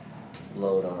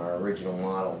load on our original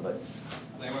model, but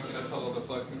They want you to total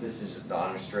deflection. this is the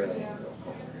Australian drill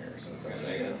over here, so it's It's got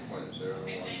upside down.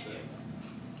 -0.012.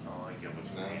 Oh, I get what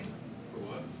you Now, mean. for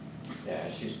what?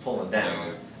 Yeah, she's pulling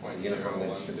down. Negative The uniform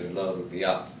distributed 0.012. load would be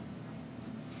up.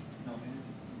 No,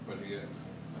 negative What do you get?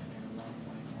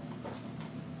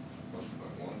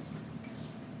 1.1.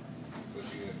 What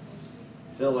do you get?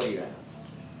 Phil, what do you have?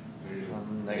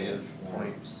 Negative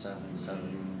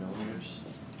 0.77 millimeters.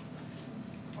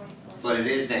 But it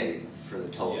is negative for the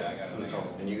total. Yeah, I got For the it.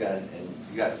 total. And you got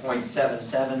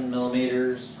 0.77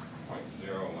 millimeters,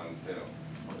 0.012.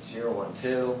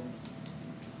 0.012.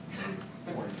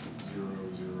 0.004.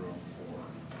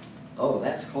 Oh,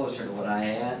 that's closer to what I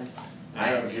had. I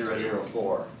had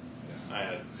 0.004. I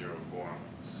had 0.4.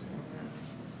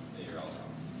 Yeah, you're all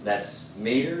wrong. That's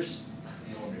meters,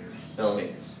 Millimeters.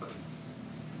 millimeters.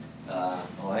 Oh,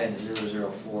 I had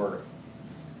 0.004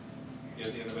 You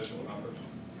get the individual numbers.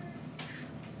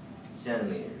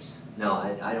 centimeters. No,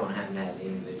 I don't happen to have the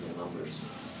individual numbers.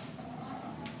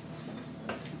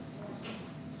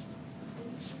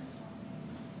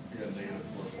 You got negative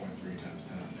 4.3 times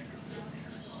 10 to the negative 4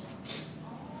 meters.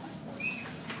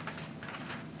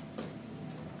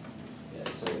 Yeah,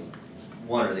 so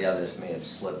one or the others may have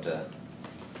slipped a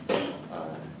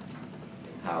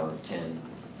power of 10.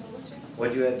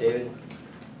 What'd you have, David?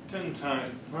 10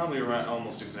 times, probably around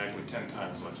almost exactly 10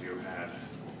 times what you had.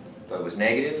 But it was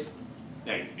negative?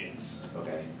 Yeah, yes.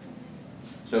 Okay.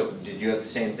 So did you have the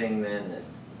same thing then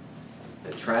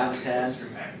that Travis had,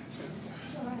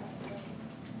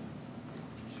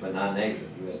 but not negative?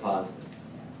 You had positive.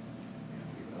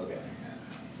 Okay.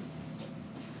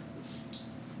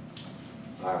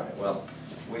 All right. Well,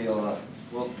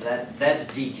 that's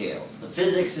details. The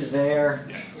physics is there.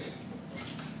 Yes.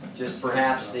 Just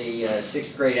perhaps the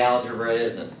 6th grade algebra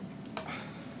isn't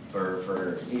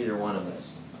for either one of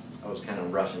us. I was kind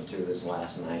of rushing through this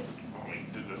last night. Oh, we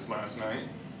did this last night.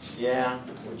 Yeah,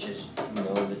 which is, you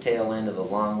know, the tail end of a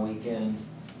long weekend.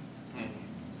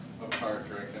 Of hard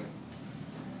drinking.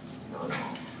 No, no,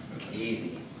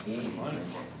 easy, easy.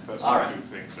 Wonderful. That's All what I right. do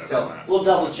think that So last. we'll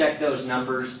double check those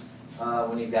numbers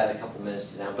when you've got a couple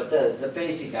minutes to down. But the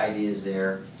basic idea is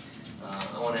there.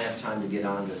 I want to have time to get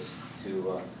on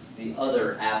to the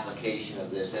other application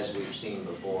of this as we've seen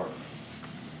before.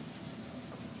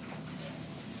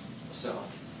 So,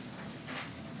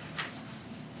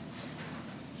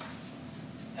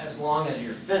 as long as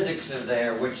your physics are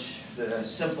there, which the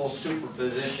simple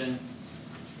superposition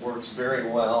works very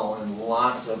well in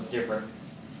lots of different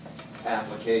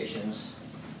applications.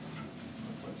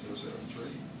 0.003.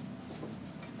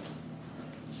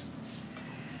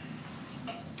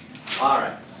 All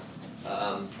right.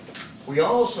 We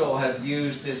also have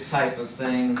used this type of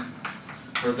thing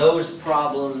for those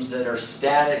problems that are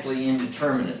statically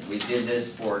indeterminate. We did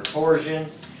this for torsion.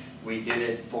 We did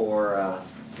it for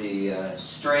the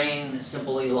strain,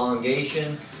 simple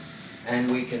elongation.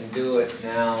 And we can do it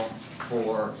now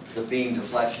for the beam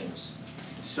deflections.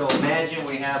 So imagine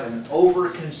we have an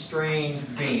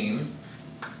over-constrained beam.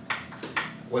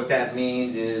 What that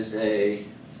means is a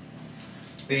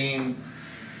beam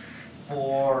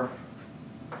for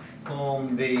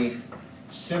whom the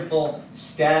simple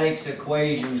statics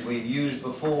equations we've used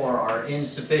before are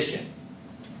insufficient.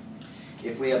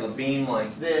 If we have a beam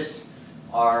like this,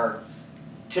 our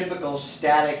typical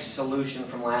static solution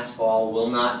from last fall will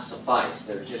not suffice.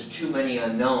 There's just too many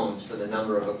unknowns for the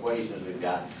number of equations we've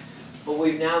got. But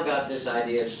we've now got this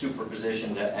idea of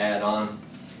superposition to add on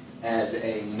as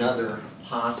another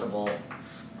possible,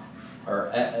 or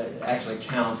actually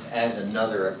counts as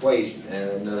another equation,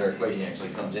 and another equation actually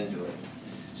comes into it.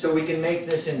 So we can make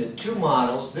this into two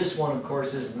models. This one, of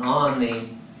course, isn't on the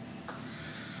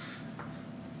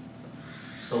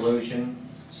solution,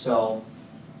 so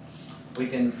we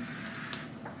can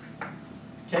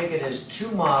take it as two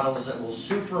models that will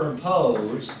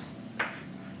superimpose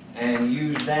and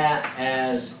use that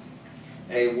as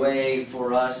a way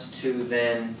for us to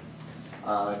then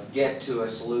get to a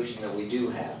solution that we do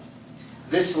have.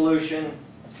 This solution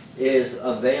is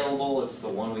available. It's the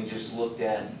one we just looked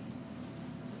at.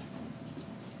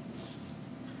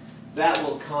 That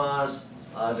will cause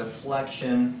a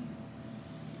deflection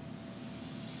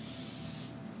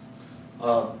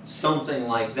of something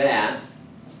like that.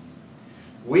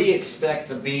 We expect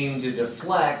the beam to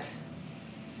deflect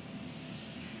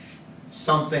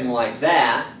something like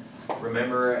that.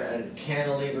 Remember, a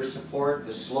cantilever support,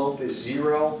 the slope is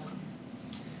 0,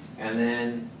 and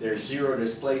then there's 0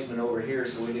 displacement over here,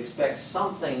 so we'd expect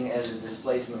something as a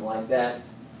displacement like that.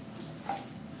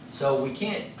 So we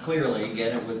can't clearly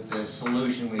get it with the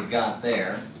solution we've got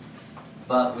there,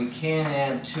 but we can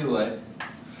add to it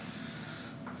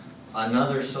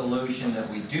another solution that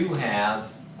we do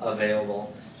have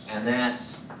available, and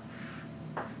that's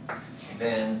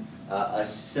then a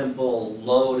simple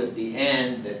load at the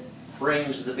end that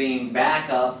brings the beam back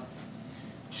up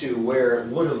to where it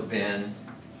would have been,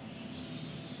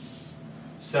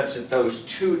 such that those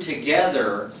two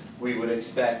together we would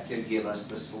expect to give us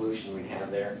the solution we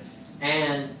have there,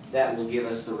 and that will give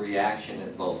us the reaction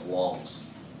at both walls.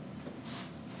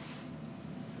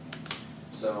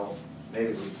 So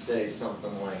maybe we'd say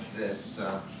something like this.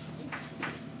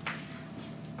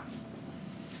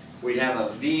 We'd have a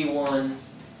V1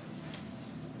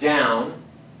 down,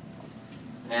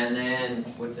 and then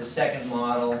with the second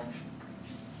model,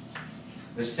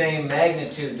 the same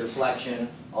magnitude deflection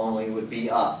only would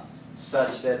be up,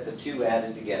 such that the two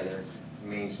added together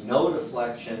means no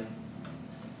deflection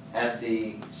at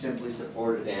the simply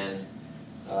supported end.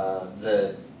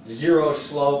 The 0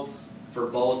 slope for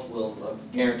both will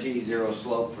guarantee 0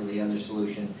 slope for the other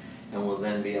solution, and we'll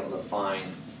then be able to find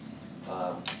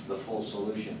the full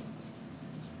solution.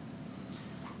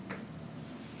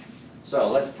 So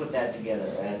let's put that together.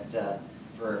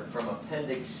 From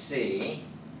Appendix C,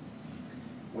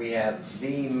 we have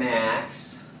V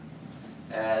max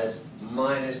as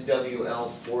minus WL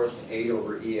fourth 8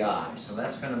 over EI. So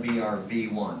that's going to be our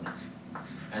V1.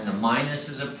 And the minus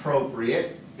is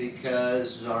appropriate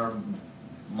because our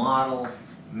model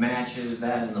matches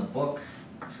that in the book.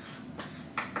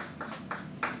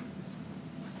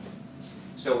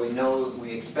 So we know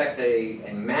we expect a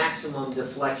maximum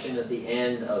deflection at the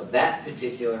end of that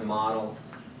particular model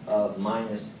of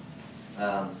minus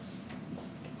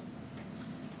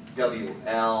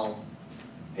WL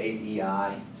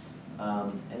 8EI.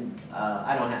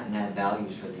 I don't happen to have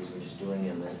values for these, we're just doing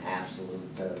them in absolute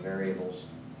variables.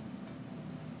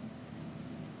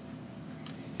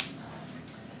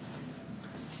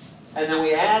 And then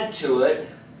we add to it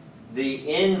the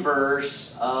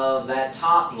inverse of that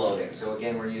top loading. So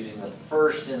again, we're using the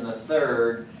first and the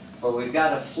third, but we've got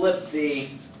to flip the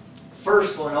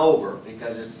first one over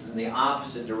because it's in the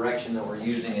opposite direction that we're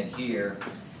using it here.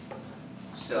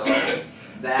 So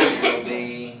that will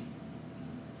be,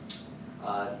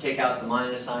 take out the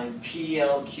minus sign,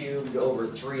 PL cubed over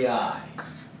 3I.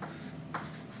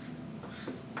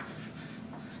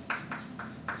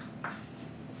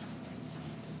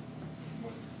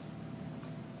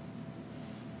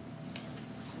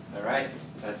 All right,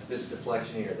 that's this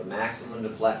deflection here, the maximum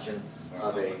deflection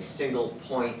of a single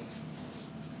point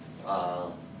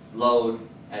load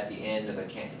at the end of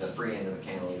the free end of a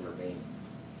cantilever beam.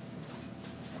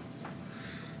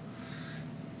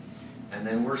 And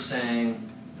then we're saying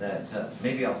that,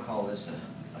 maybe I'll call this a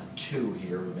 2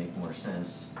 here, would make more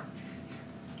sense.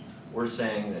 We're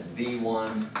saying that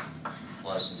V1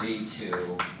 plus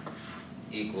V2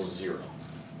 equals 0.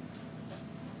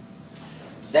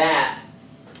 That,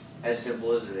 as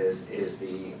simple as it is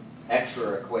the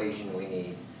extra equation we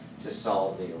need to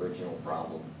solve the original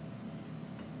problem.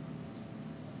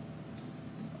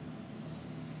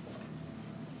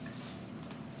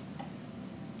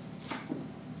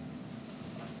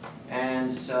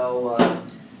 And so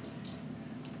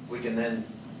we can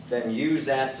then use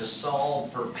that to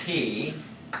solve for P,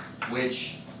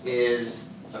 which is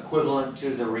equivalent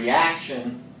to the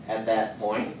reaction at that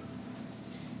point,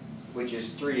 which is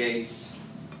 3/8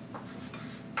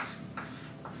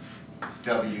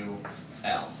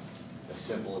 WL. As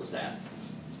simple as that.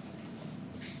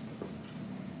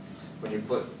 When you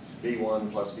put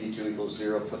V1 plus V2 equals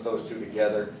 0, put those two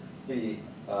together, the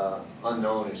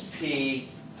unknown is P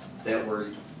that we're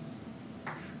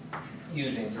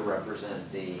using to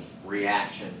represent the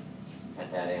reaction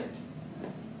at that end.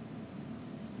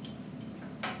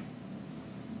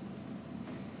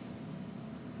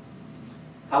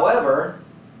 However,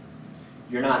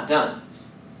 you're not done,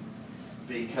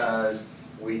 because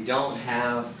we don't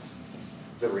have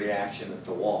the reaction at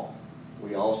the wall.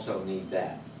 We also need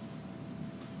that.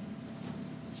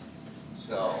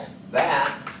 So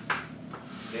that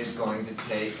is going to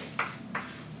take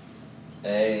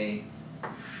a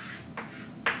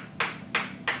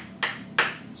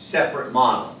separate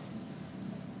model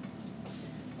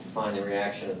to find the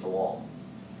reaction at the wall.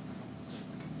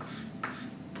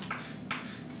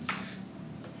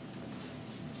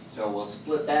 So we'll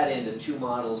split that into two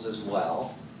models as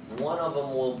well. One of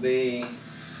them will be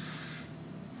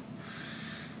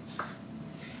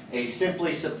a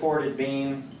simply supported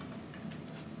beam.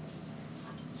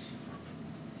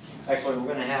 Actually, we're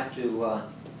going to have to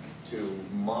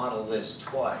model this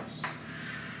twice.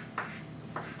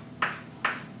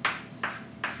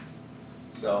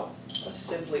 So, a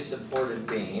simply supported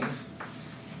beam.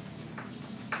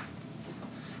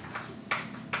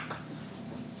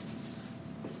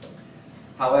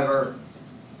 However,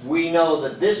 we know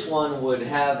that this one would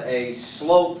have a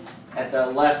slope at the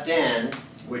left end,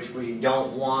 which we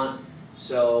don't want,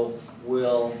 so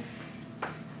we'll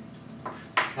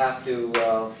have to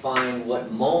find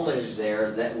what moment is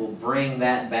there that will bring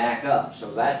that back up.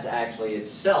 So that's actually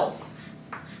itself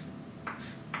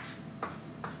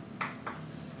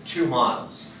two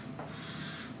models,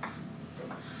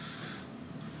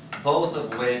 both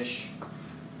of which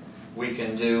we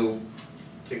can do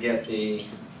to get the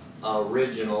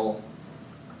original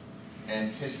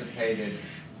anticipated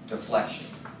deflection.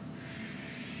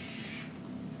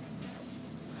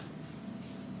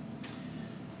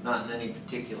 Not in any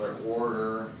particular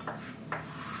order.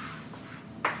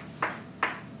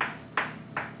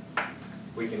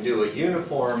 We can do a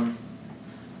uniform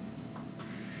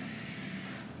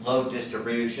load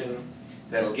distribution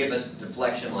that'll give us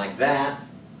deflection like that.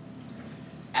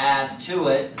 Add to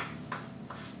it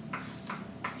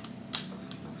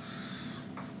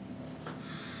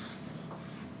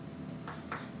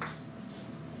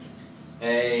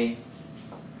a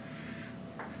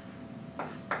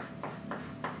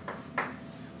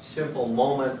simple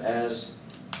moment as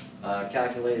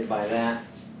calculated by that,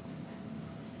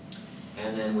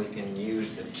 and then we can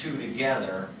use the two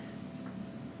together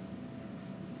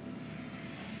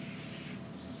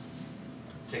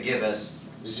to give us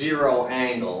zero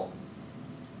angle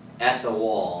at the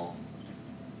wall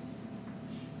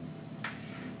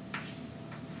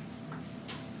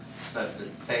such that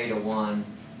theta 1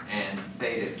 and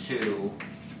theta 2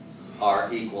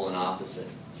 are equal and opposite.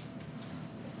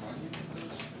 Why do you get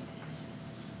this?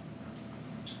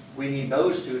 We need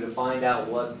those two to find out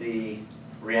what the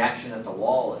reaction at the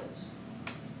wall is.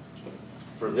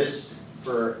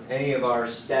 For any of our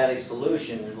static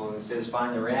solutions, when it says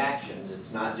find the reactions,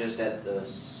 it's not just at the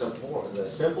support, the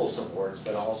simple supports,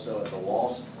 but also at the wall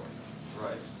support.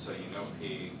 Right, so you know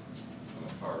P on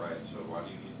the far right, so why do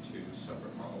you need two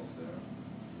separate models there?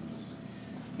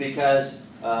 Because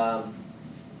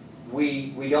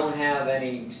we don't have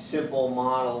any simple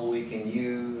model we can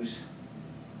use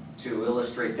to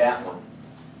illustrate that one.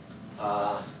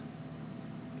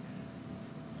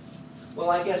 Well,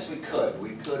 I guess we could. We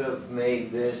could have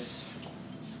made this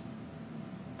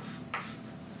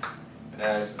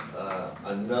as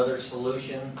another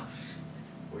solution.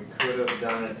 We could have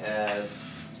done it as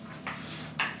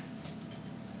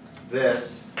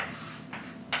this.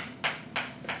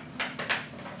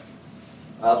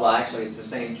 Well, actually, it's the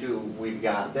same two we've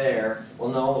got there. Well,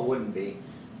 no, it wouldn't be,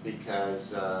 because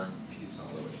P's all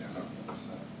the way down on the other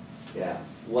side. yeah,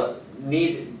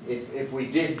 if we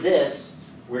did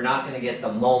this, we're not going to get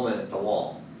the moment at the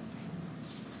wall.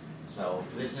 So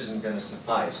this isn't going to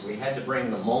suffice. We had to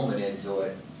bring the moment into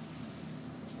it.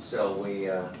 So we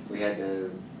had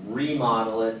to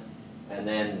remodel it and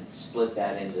then split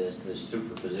that into the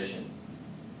superposition.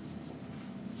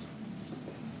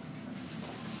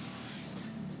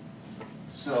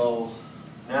 So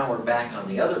now we're back on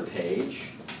the other page.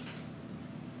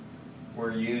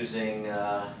 We're using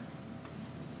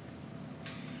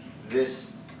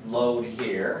this load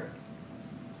here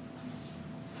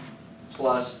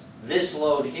plus this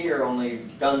load here, only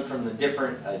done from the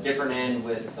different end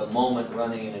with the moment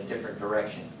running in a different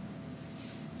direction.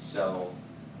 So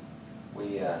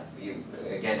you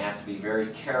again have to be very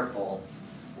careful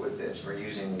with this. We're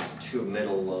using these two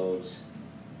middle loads,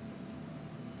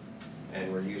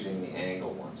 and we're using the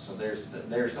angle ones. So there's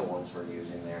the ones we're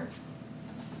using there.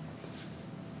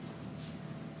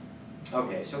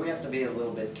 Okay, so we have to be a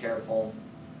little bit careful.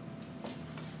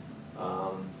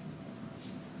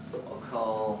 I'll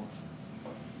call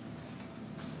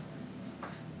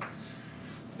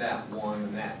that 1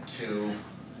 and that 2,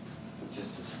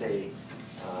 just to stay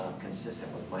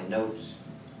consistent with my notes.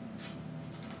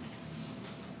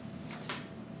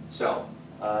 So,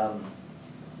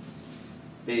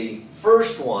 the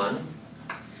first one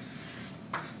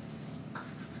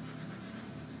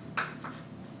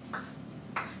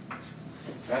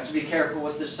you have to be careful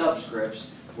with the subscripts.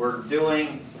 We're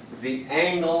doing the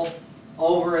angle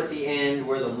over at the end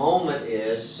where the moment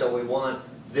is, so we want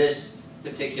this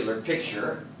particular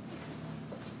picture.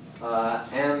 I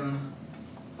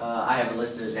have it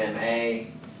listed as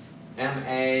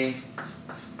MA.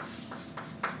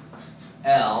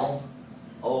 MAL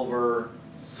over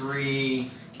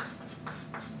 3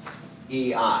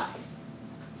 EI.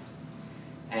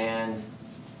 And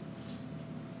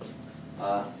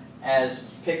as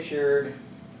pictured,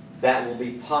 that will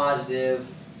be positive.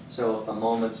 So if the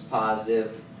moment's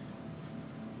positive,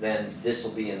 then this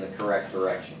will be in the correct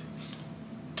direction.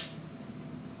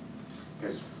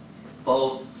 Because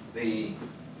both the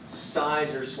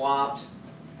sides are swapped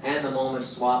and the moment's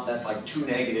swapped. That's like two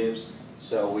negatives.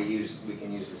 So we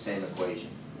can use the same equation.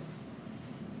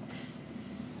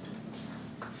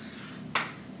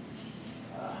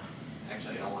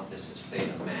 Actually, I don't want this as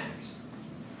theta max.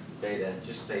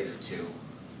 Just theta 2.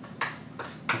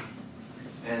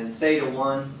 And theta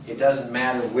 1, it doesn't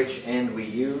matter which end we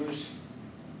use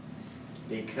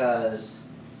because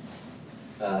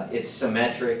it's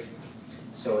symmetric,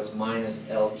 so it's minus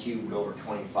L cubed over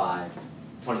 24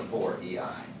 EI.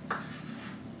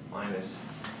 Minus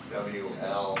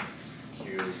WL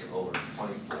cubed over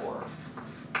 24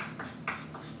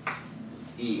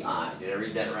 EI. Did I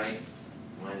read that right?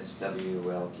 Minus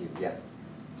WL cubed, yeah.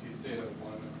 Do you theta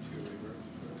 1 and 2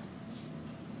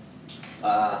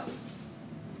 reverse?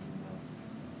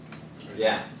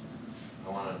 Yeah. I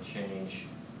want to change.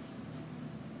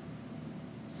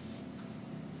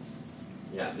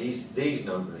 Yeah, these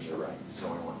numbers are right. So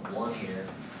I want 1 here,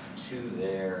 2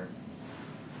 there,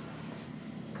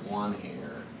 1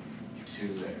 here,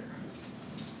 2 there.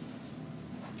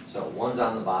 So 1's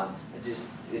on the bottom.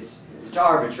 It's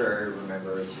arbitrary,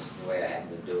 remember, it's just the way I happen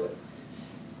to do it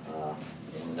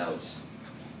in the notes.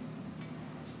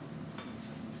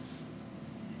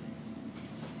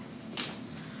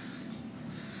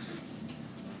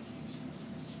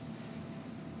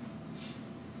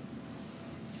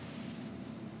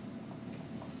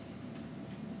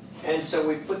 And so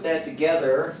we put that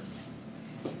together,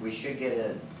 we should get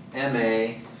an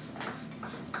MA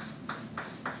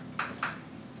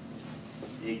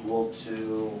equal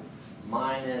to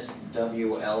minus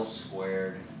WL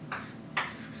squared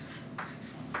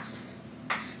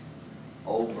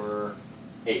over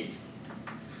 8.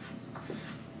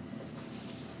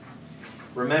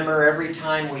 Remember, every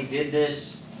time we did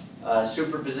this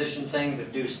superposition thing to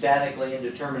do statically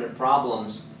indeterminate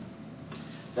problems,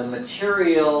 the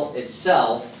material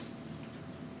itself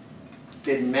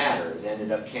didn't matter. It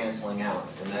ended up canceling out.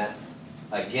 And that,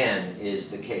 again, is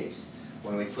the case.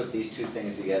 When we put these two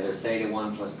things together, theta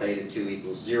 1 plus theta 2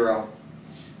 equals 0.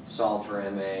 Solve for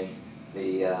MA.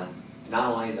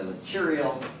 Not only the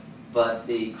material, but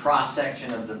the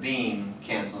cross-section of the beam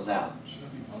cancels out. Should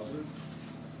that be positive?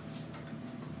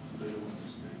 Theta 1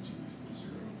 plus theta 2 equals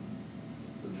 0.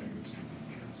 The negatives can be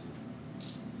cancelled.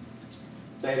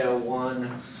 Theta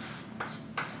 1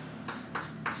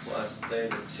 plus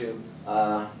theta 2.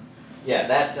 Yeah,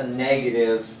 that's a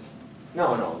negative.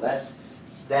 No, that's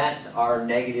our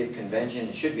negative convention.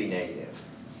 It should be negative.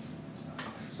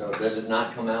 So does it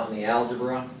not come out in the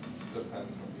algebra? Depends on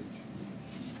each.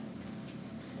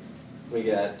 We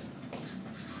got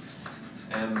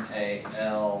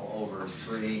MAL over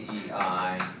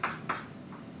 3EI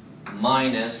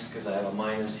minus, because I have a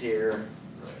minus here,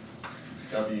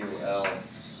 WL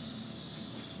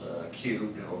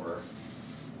cubed over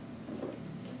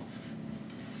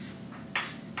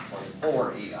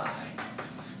 24 EI.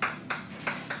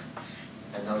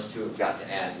 And those two have got to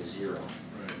add to 0. Right,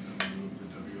 and then we move the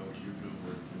WL cubed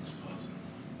over, it's positive.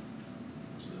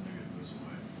 So the negative goes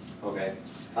away. Okay.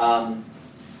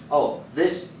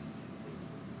 This,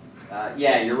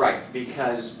 yeah, you're right,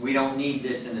 because we don't need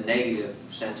this in a negative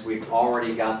sense. We've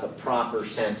already got the proper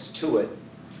sense to it.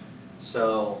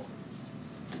 So,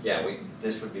 yeah,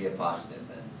 this would be a positive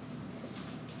then.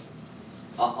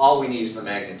 All we need is the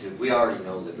magnitude. We already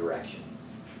know the direction.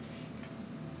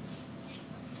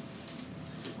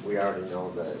 We already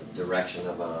know the direction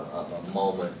of a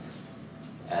moment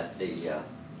at a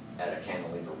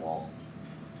cantilever wall.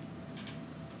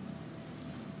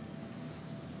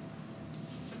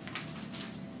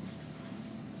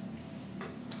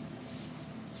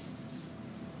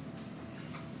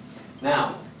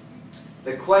 Now,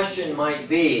 the question might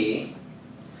be,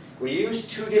 we use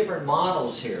two different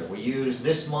models here. We use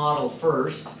this model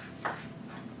first,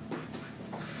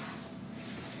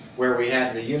 where we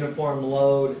have the uniform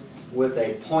load with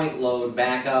a point load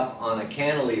back up on a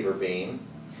cantilever beam.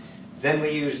 Then we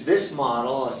use this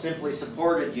model, a simply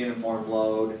supported uniform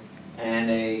load, and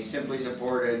a simply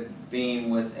supported beam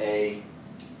with a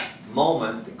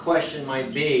moment. The question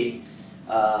might be,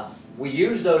 we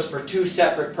use those for two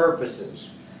separate purposes.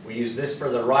 We use this for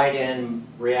the right end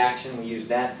reaction, we use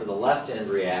that for the left end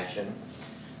reaction.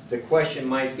 The question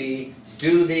might be,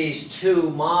 do these two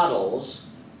models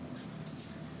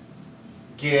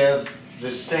give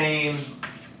the same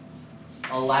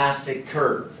elastic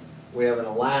curve? we have an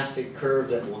elastic curve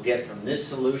that we'll get from this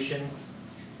solution.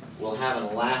 We'll have an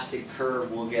elastic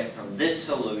curve we'll get from this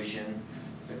solution.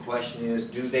 The question is,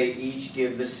 do they each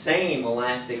give the same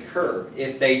elastic curve?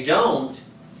 If they don't,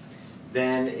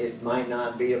 then it might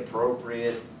not be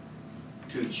appropriate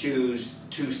to choose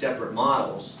two separate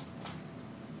models.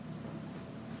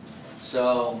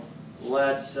 So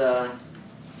let's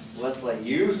let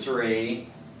you three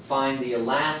find the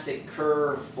elastic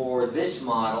curve for this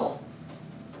model,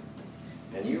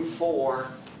 and you four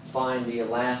find the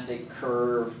elastic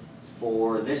curve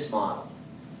for this model.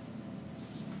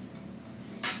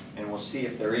 And we'll see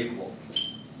if they're equal.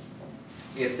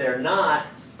 If they're not,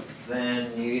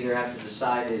 then you either have to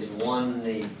decide, is one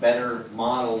the better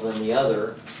model than the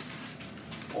other,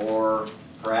 or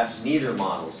perhaps neither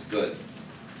model's good.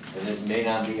 And it may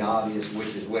not be obvious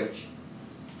which is which.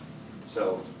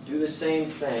 So do the same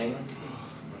thing.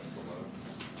 What's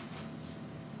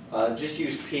the load? Just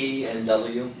use P and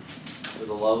W for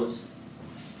the loads.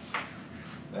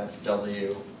 That's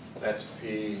W, that's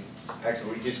P.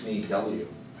 Actually, we just need W.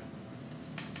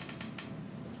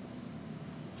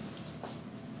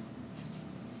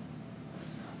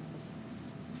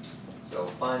 So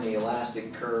find the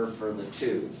elastic curve for the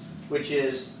two, which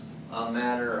is a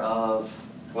matter of,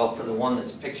 well, for the one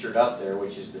that's pictured up there,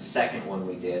 which is the second one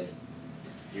we did,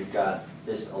 you've got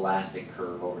this elastic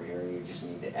curve over here. You just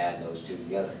need to add those two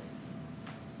together.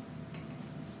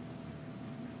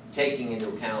 Taking into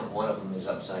account one of them is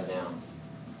upside down.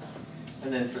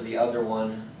 And then for the other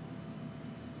one,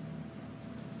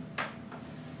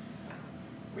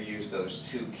 we use those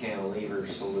two cantilever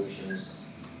solutions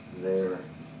there.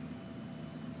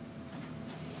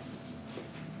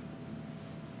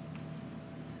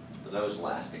 For those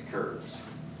elastic curves.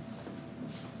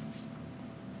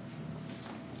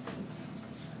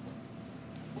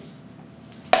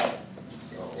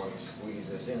 So let me squeeze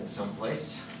this in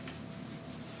someplace.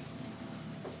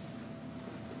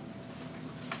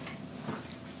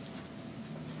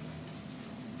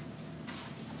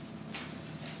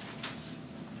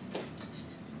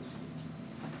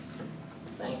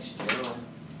 Thanks, Joe.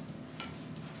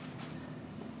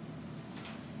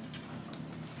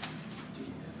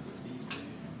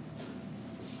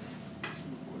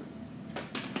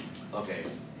 Okay,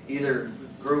 either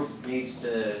group needs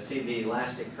to see the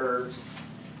elastic curves.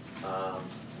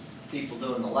 People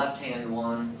doing the left-hand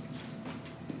one,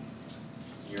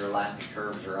 your elastic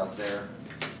curves are up there.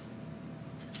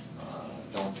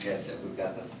 Don't forget that we've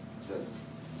got the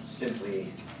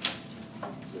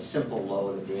simple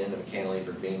load at the end of a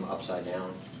cantilever beam upside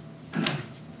down.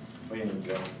 What do you need,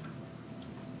 Joe?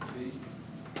 P.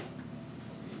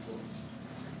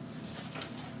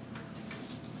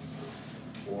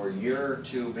 For your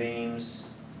two beams,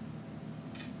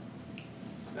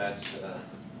 that's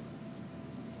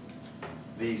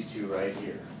these two right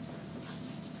here.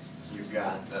 You've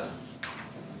got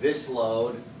this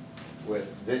load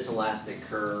with this elastic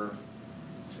curve,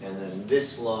 and then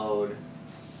this load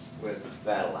with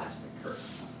that elastic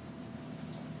curve.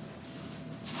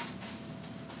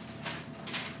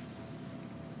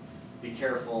 Be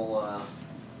careful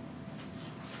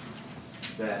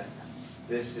that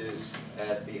this is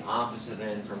at the opposite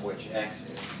end from which X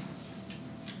is.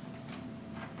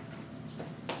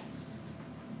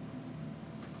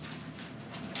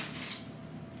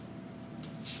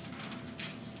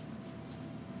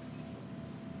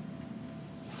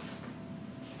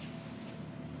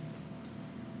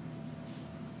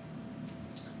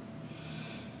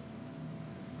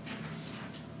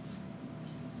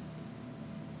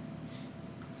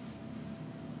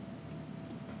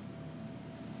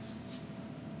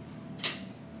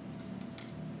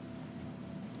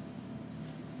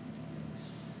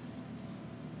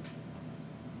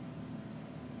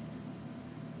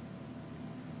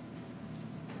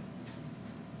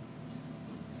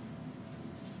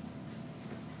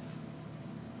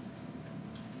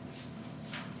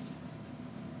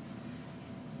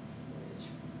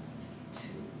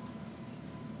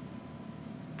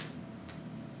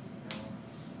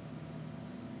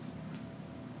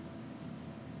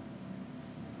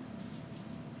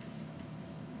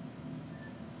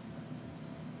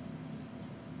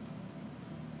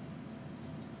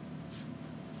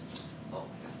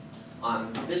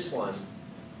 On this one,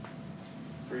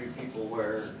 for you people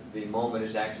where the moment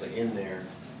is actually in there,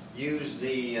 use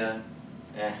the, I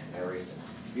erased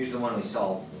it. Use the one we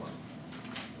solved for.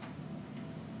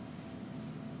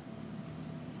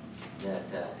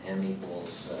 That m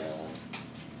equals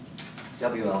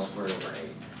WL squared over 8.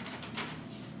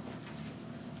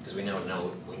 Because we now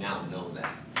know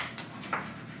that.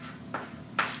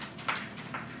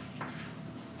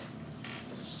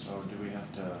 So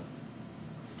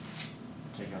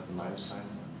have the minus sign on it?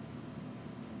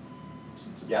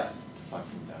 Since it's Yep.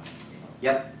 deflecting down.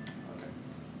 Yep. Okay.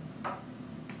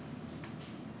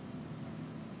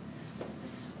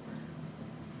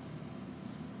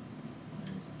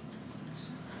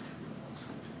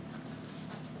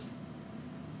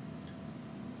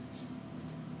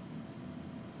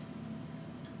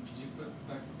 Can you put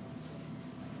back?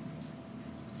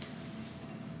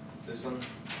 This one?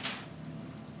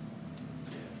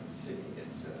 Yeah, let's see,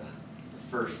 it's the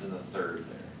first and the third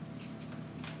there.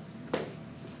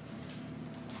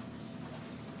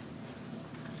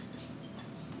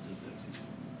 Does that seem?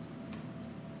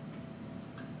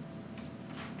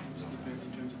 Does it depend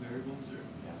in terms of variables or?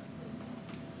 Yeah.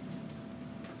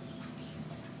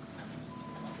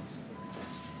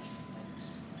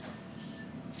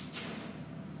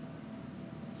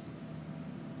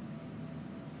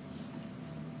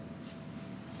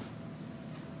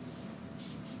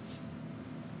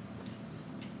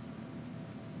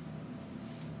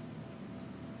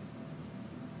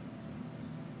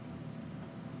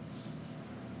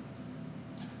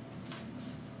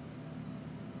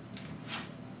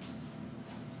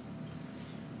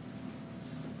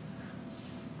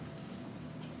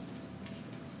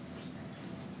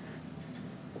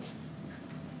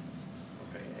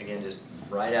 Okay, again, just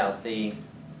write out the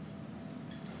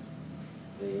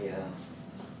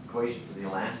equation for the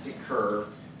elastic curve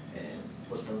and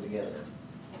put them together.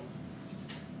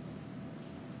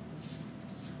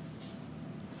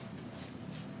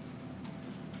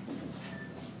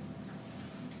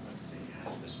 Let's see, I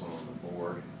have this one on the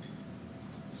board.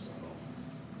 So.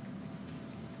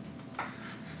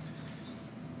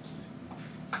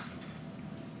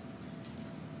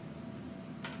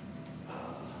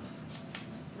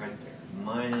 Right there,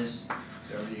 minus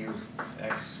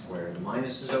wx squared. The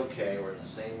minus is okay, we're in the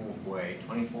same way,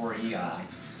 24 EI.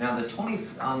 Now the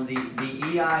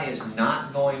the EI is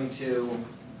not going to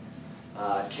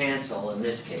cancel in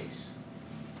this case.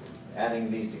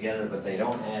 Adding these together, but they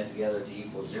don't add together to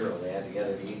equal 0. They add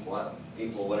together to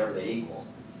equal whatever they equal.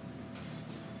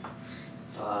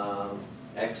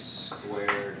 X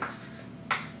squared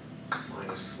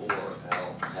minus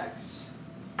 4LX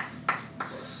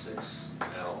plus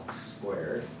 6L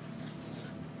squared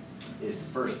is the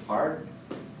first part.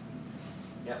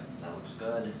 Yep, that looks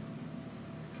good.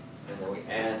 And then we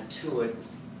add to it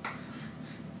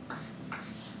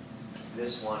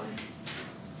this one.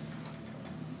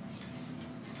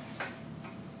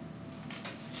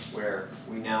 Where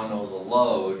we now know the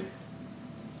load.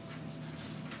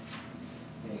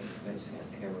 I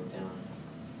think I wrote down.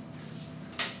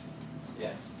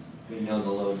 Yeah, we know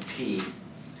the load P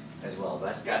as well.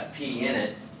 That's got P in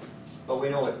it, but we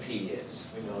know what P is.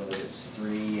 We know that it's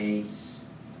 3/8,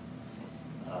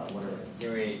 whatever,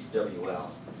 3/8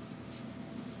 WL.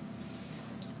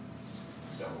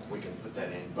 So we can put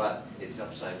that in, but it's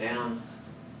upside down.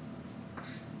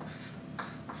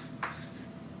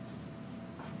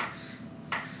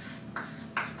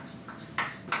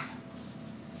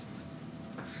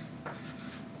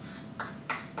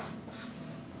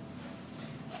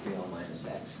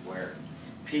 Where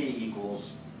P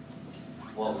equals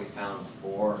what we found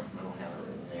before. I don't have it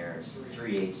written there. It's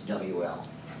 3/8 WL.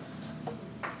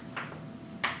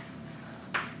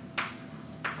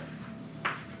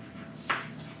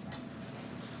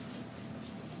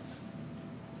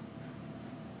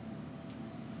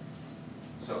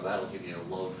 So that'll give you a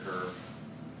load curve.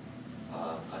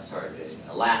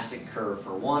 The elastic curve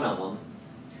for one of them,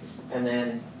 and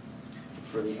then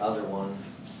for the other one.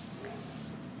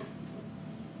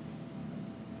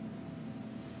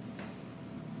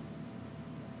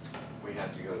 We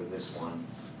have to go to this one,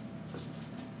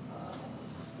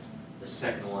 the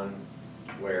second one,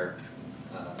 where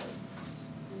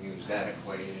we use that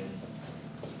equation.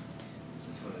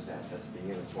 Which one is that? That's the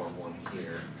uniform one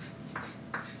here.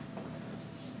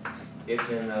 It's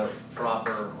in the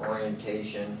proper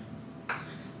orientation.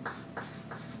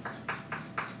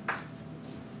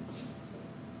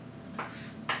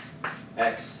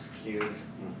 X cubed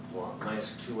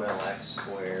minus 2LX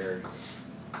squared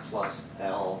plus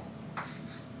L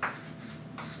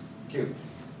cubed.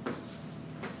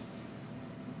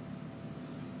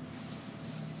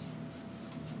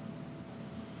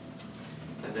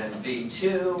 And then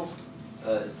V2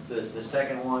 is the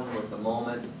second one with the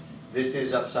moment. This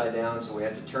is upside down, so we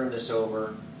have to turn this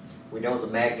over. We know the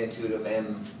magnitude of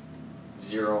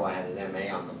M0. I had an MA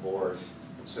on the board,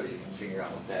 so you can figure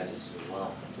out what that is as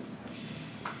well.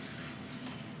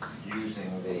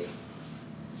 Using the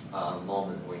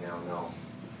moment we now know.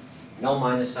 No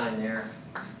minus sign there,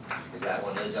 because that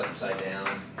one is upside down.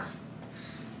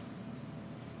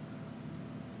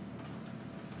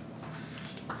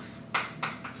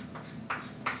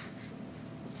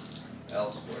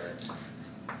 L squared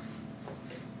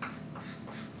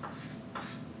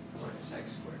minus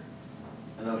x squared.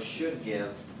 And those should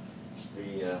give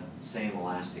the same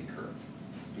elastic curve.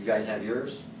 You guys have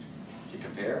yours to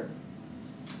compare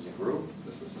as a group?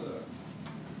 This is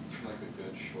like a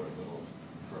good short little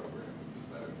program would be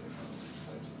better than those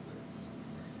types of things.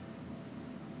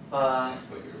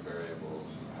 Put your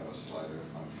variables and have a slider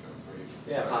function for you.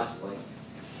 Yeah, possibly.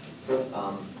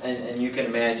 And you can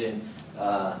imagine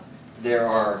there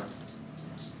are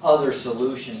other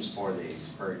solutions for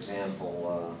these. For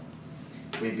example,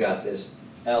 we've got this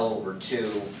L over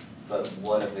 2, but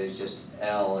what if it's just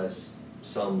L as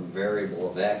some variable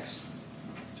of x?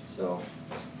 So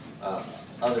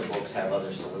other books have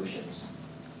other solutions.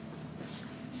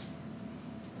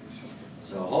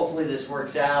 So hopefully this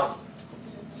works out.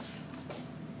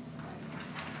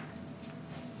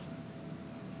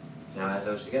 Now add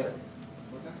those together.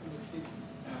 What happened to keep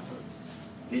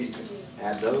These two.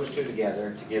 Add those two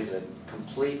together to give the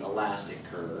complete elastic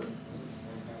curve.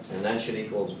 And that should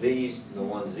equal these, the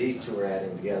ones these two are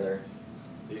adding together.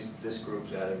 This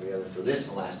group's adding together for this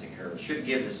elastic curve. Should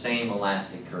give the same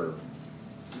elastic curve.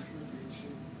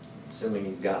 Assuming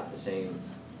you've got the same.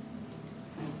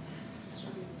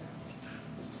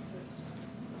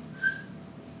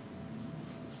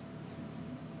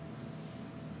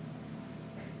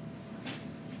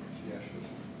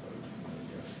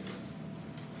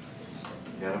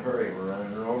 You gotta hurry, we're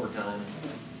running in overtime.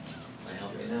 I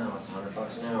help you now, it's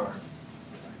 $100 an hour.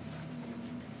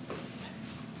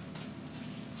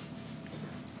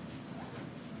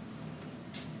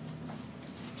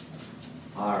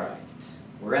 All right,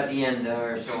 we're at the end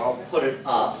there, so I'll put it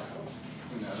up.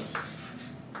 Who knows?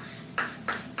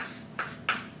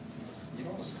 You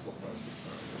know what's cool about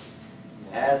this?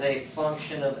 As a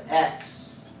function of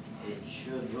x, it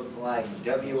should look like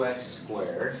wx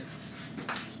squared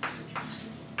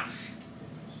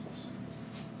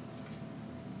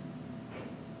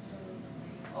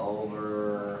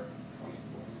over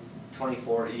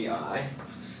 24 EI.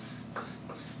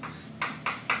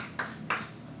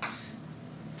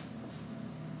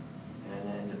 And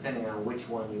then depending on which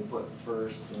one you put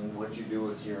first and what you do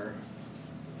with your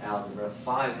algebra,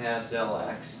 5/2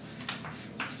 Lx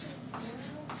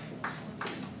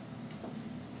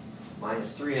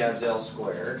minus 3/2 L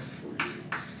squared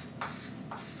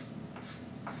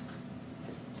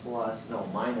plus, no,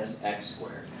 minus x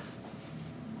squared.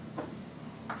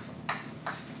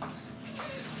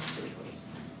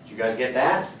 Did you guys get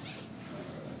that?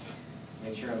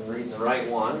 Make sure I'm reading the right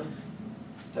one.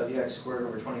 Wx squared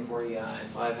over 24 EI,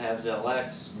 5/2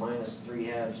 Lx minus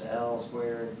 3/2 L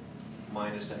squared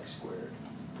minus x squared.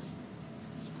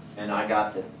 And I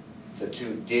got that the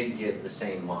two did give the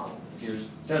same model. If yours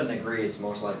doesn't agree, it's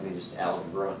most likely just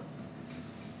algebra.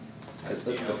 Because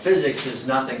the physics is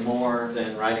nothing more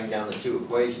than writing down the two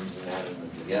equations and adding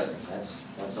them together.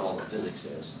 That's all the physics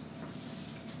is.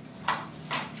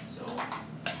 So,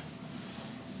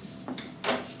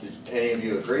 did any of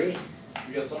you agree?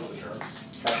 You got some of the terms.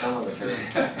 Got some of the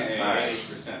terms. All All right.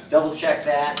 80%. Double check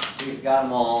that, see if you got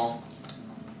them all.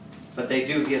 But they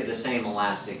do give the same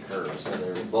elastic curve, so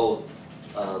they're both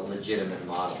legitimate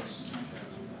models.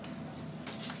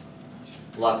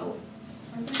 Luckily.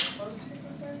 Aren't they supposed to be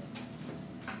the same?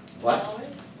 What?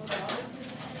 Always? Will they always be the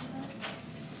same?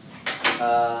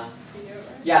 If you do it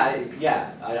right?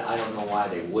 Yeah, I don't know why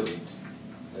they wouldn't,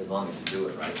 as long as you do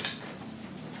it right.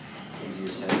 Easier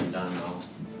said than done though.